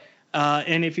everywhere.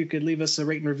 And if you could leave us a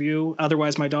rate and review,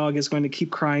 otherwise my dog is going to keep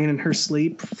crying in her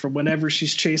sleep for whatever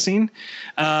she's chasing.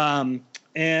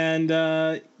 And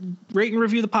rate and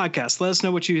review the podcast. Let us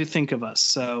know what you think of us.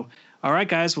 So, all right,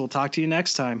 guys, we'll talk to you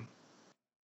next time.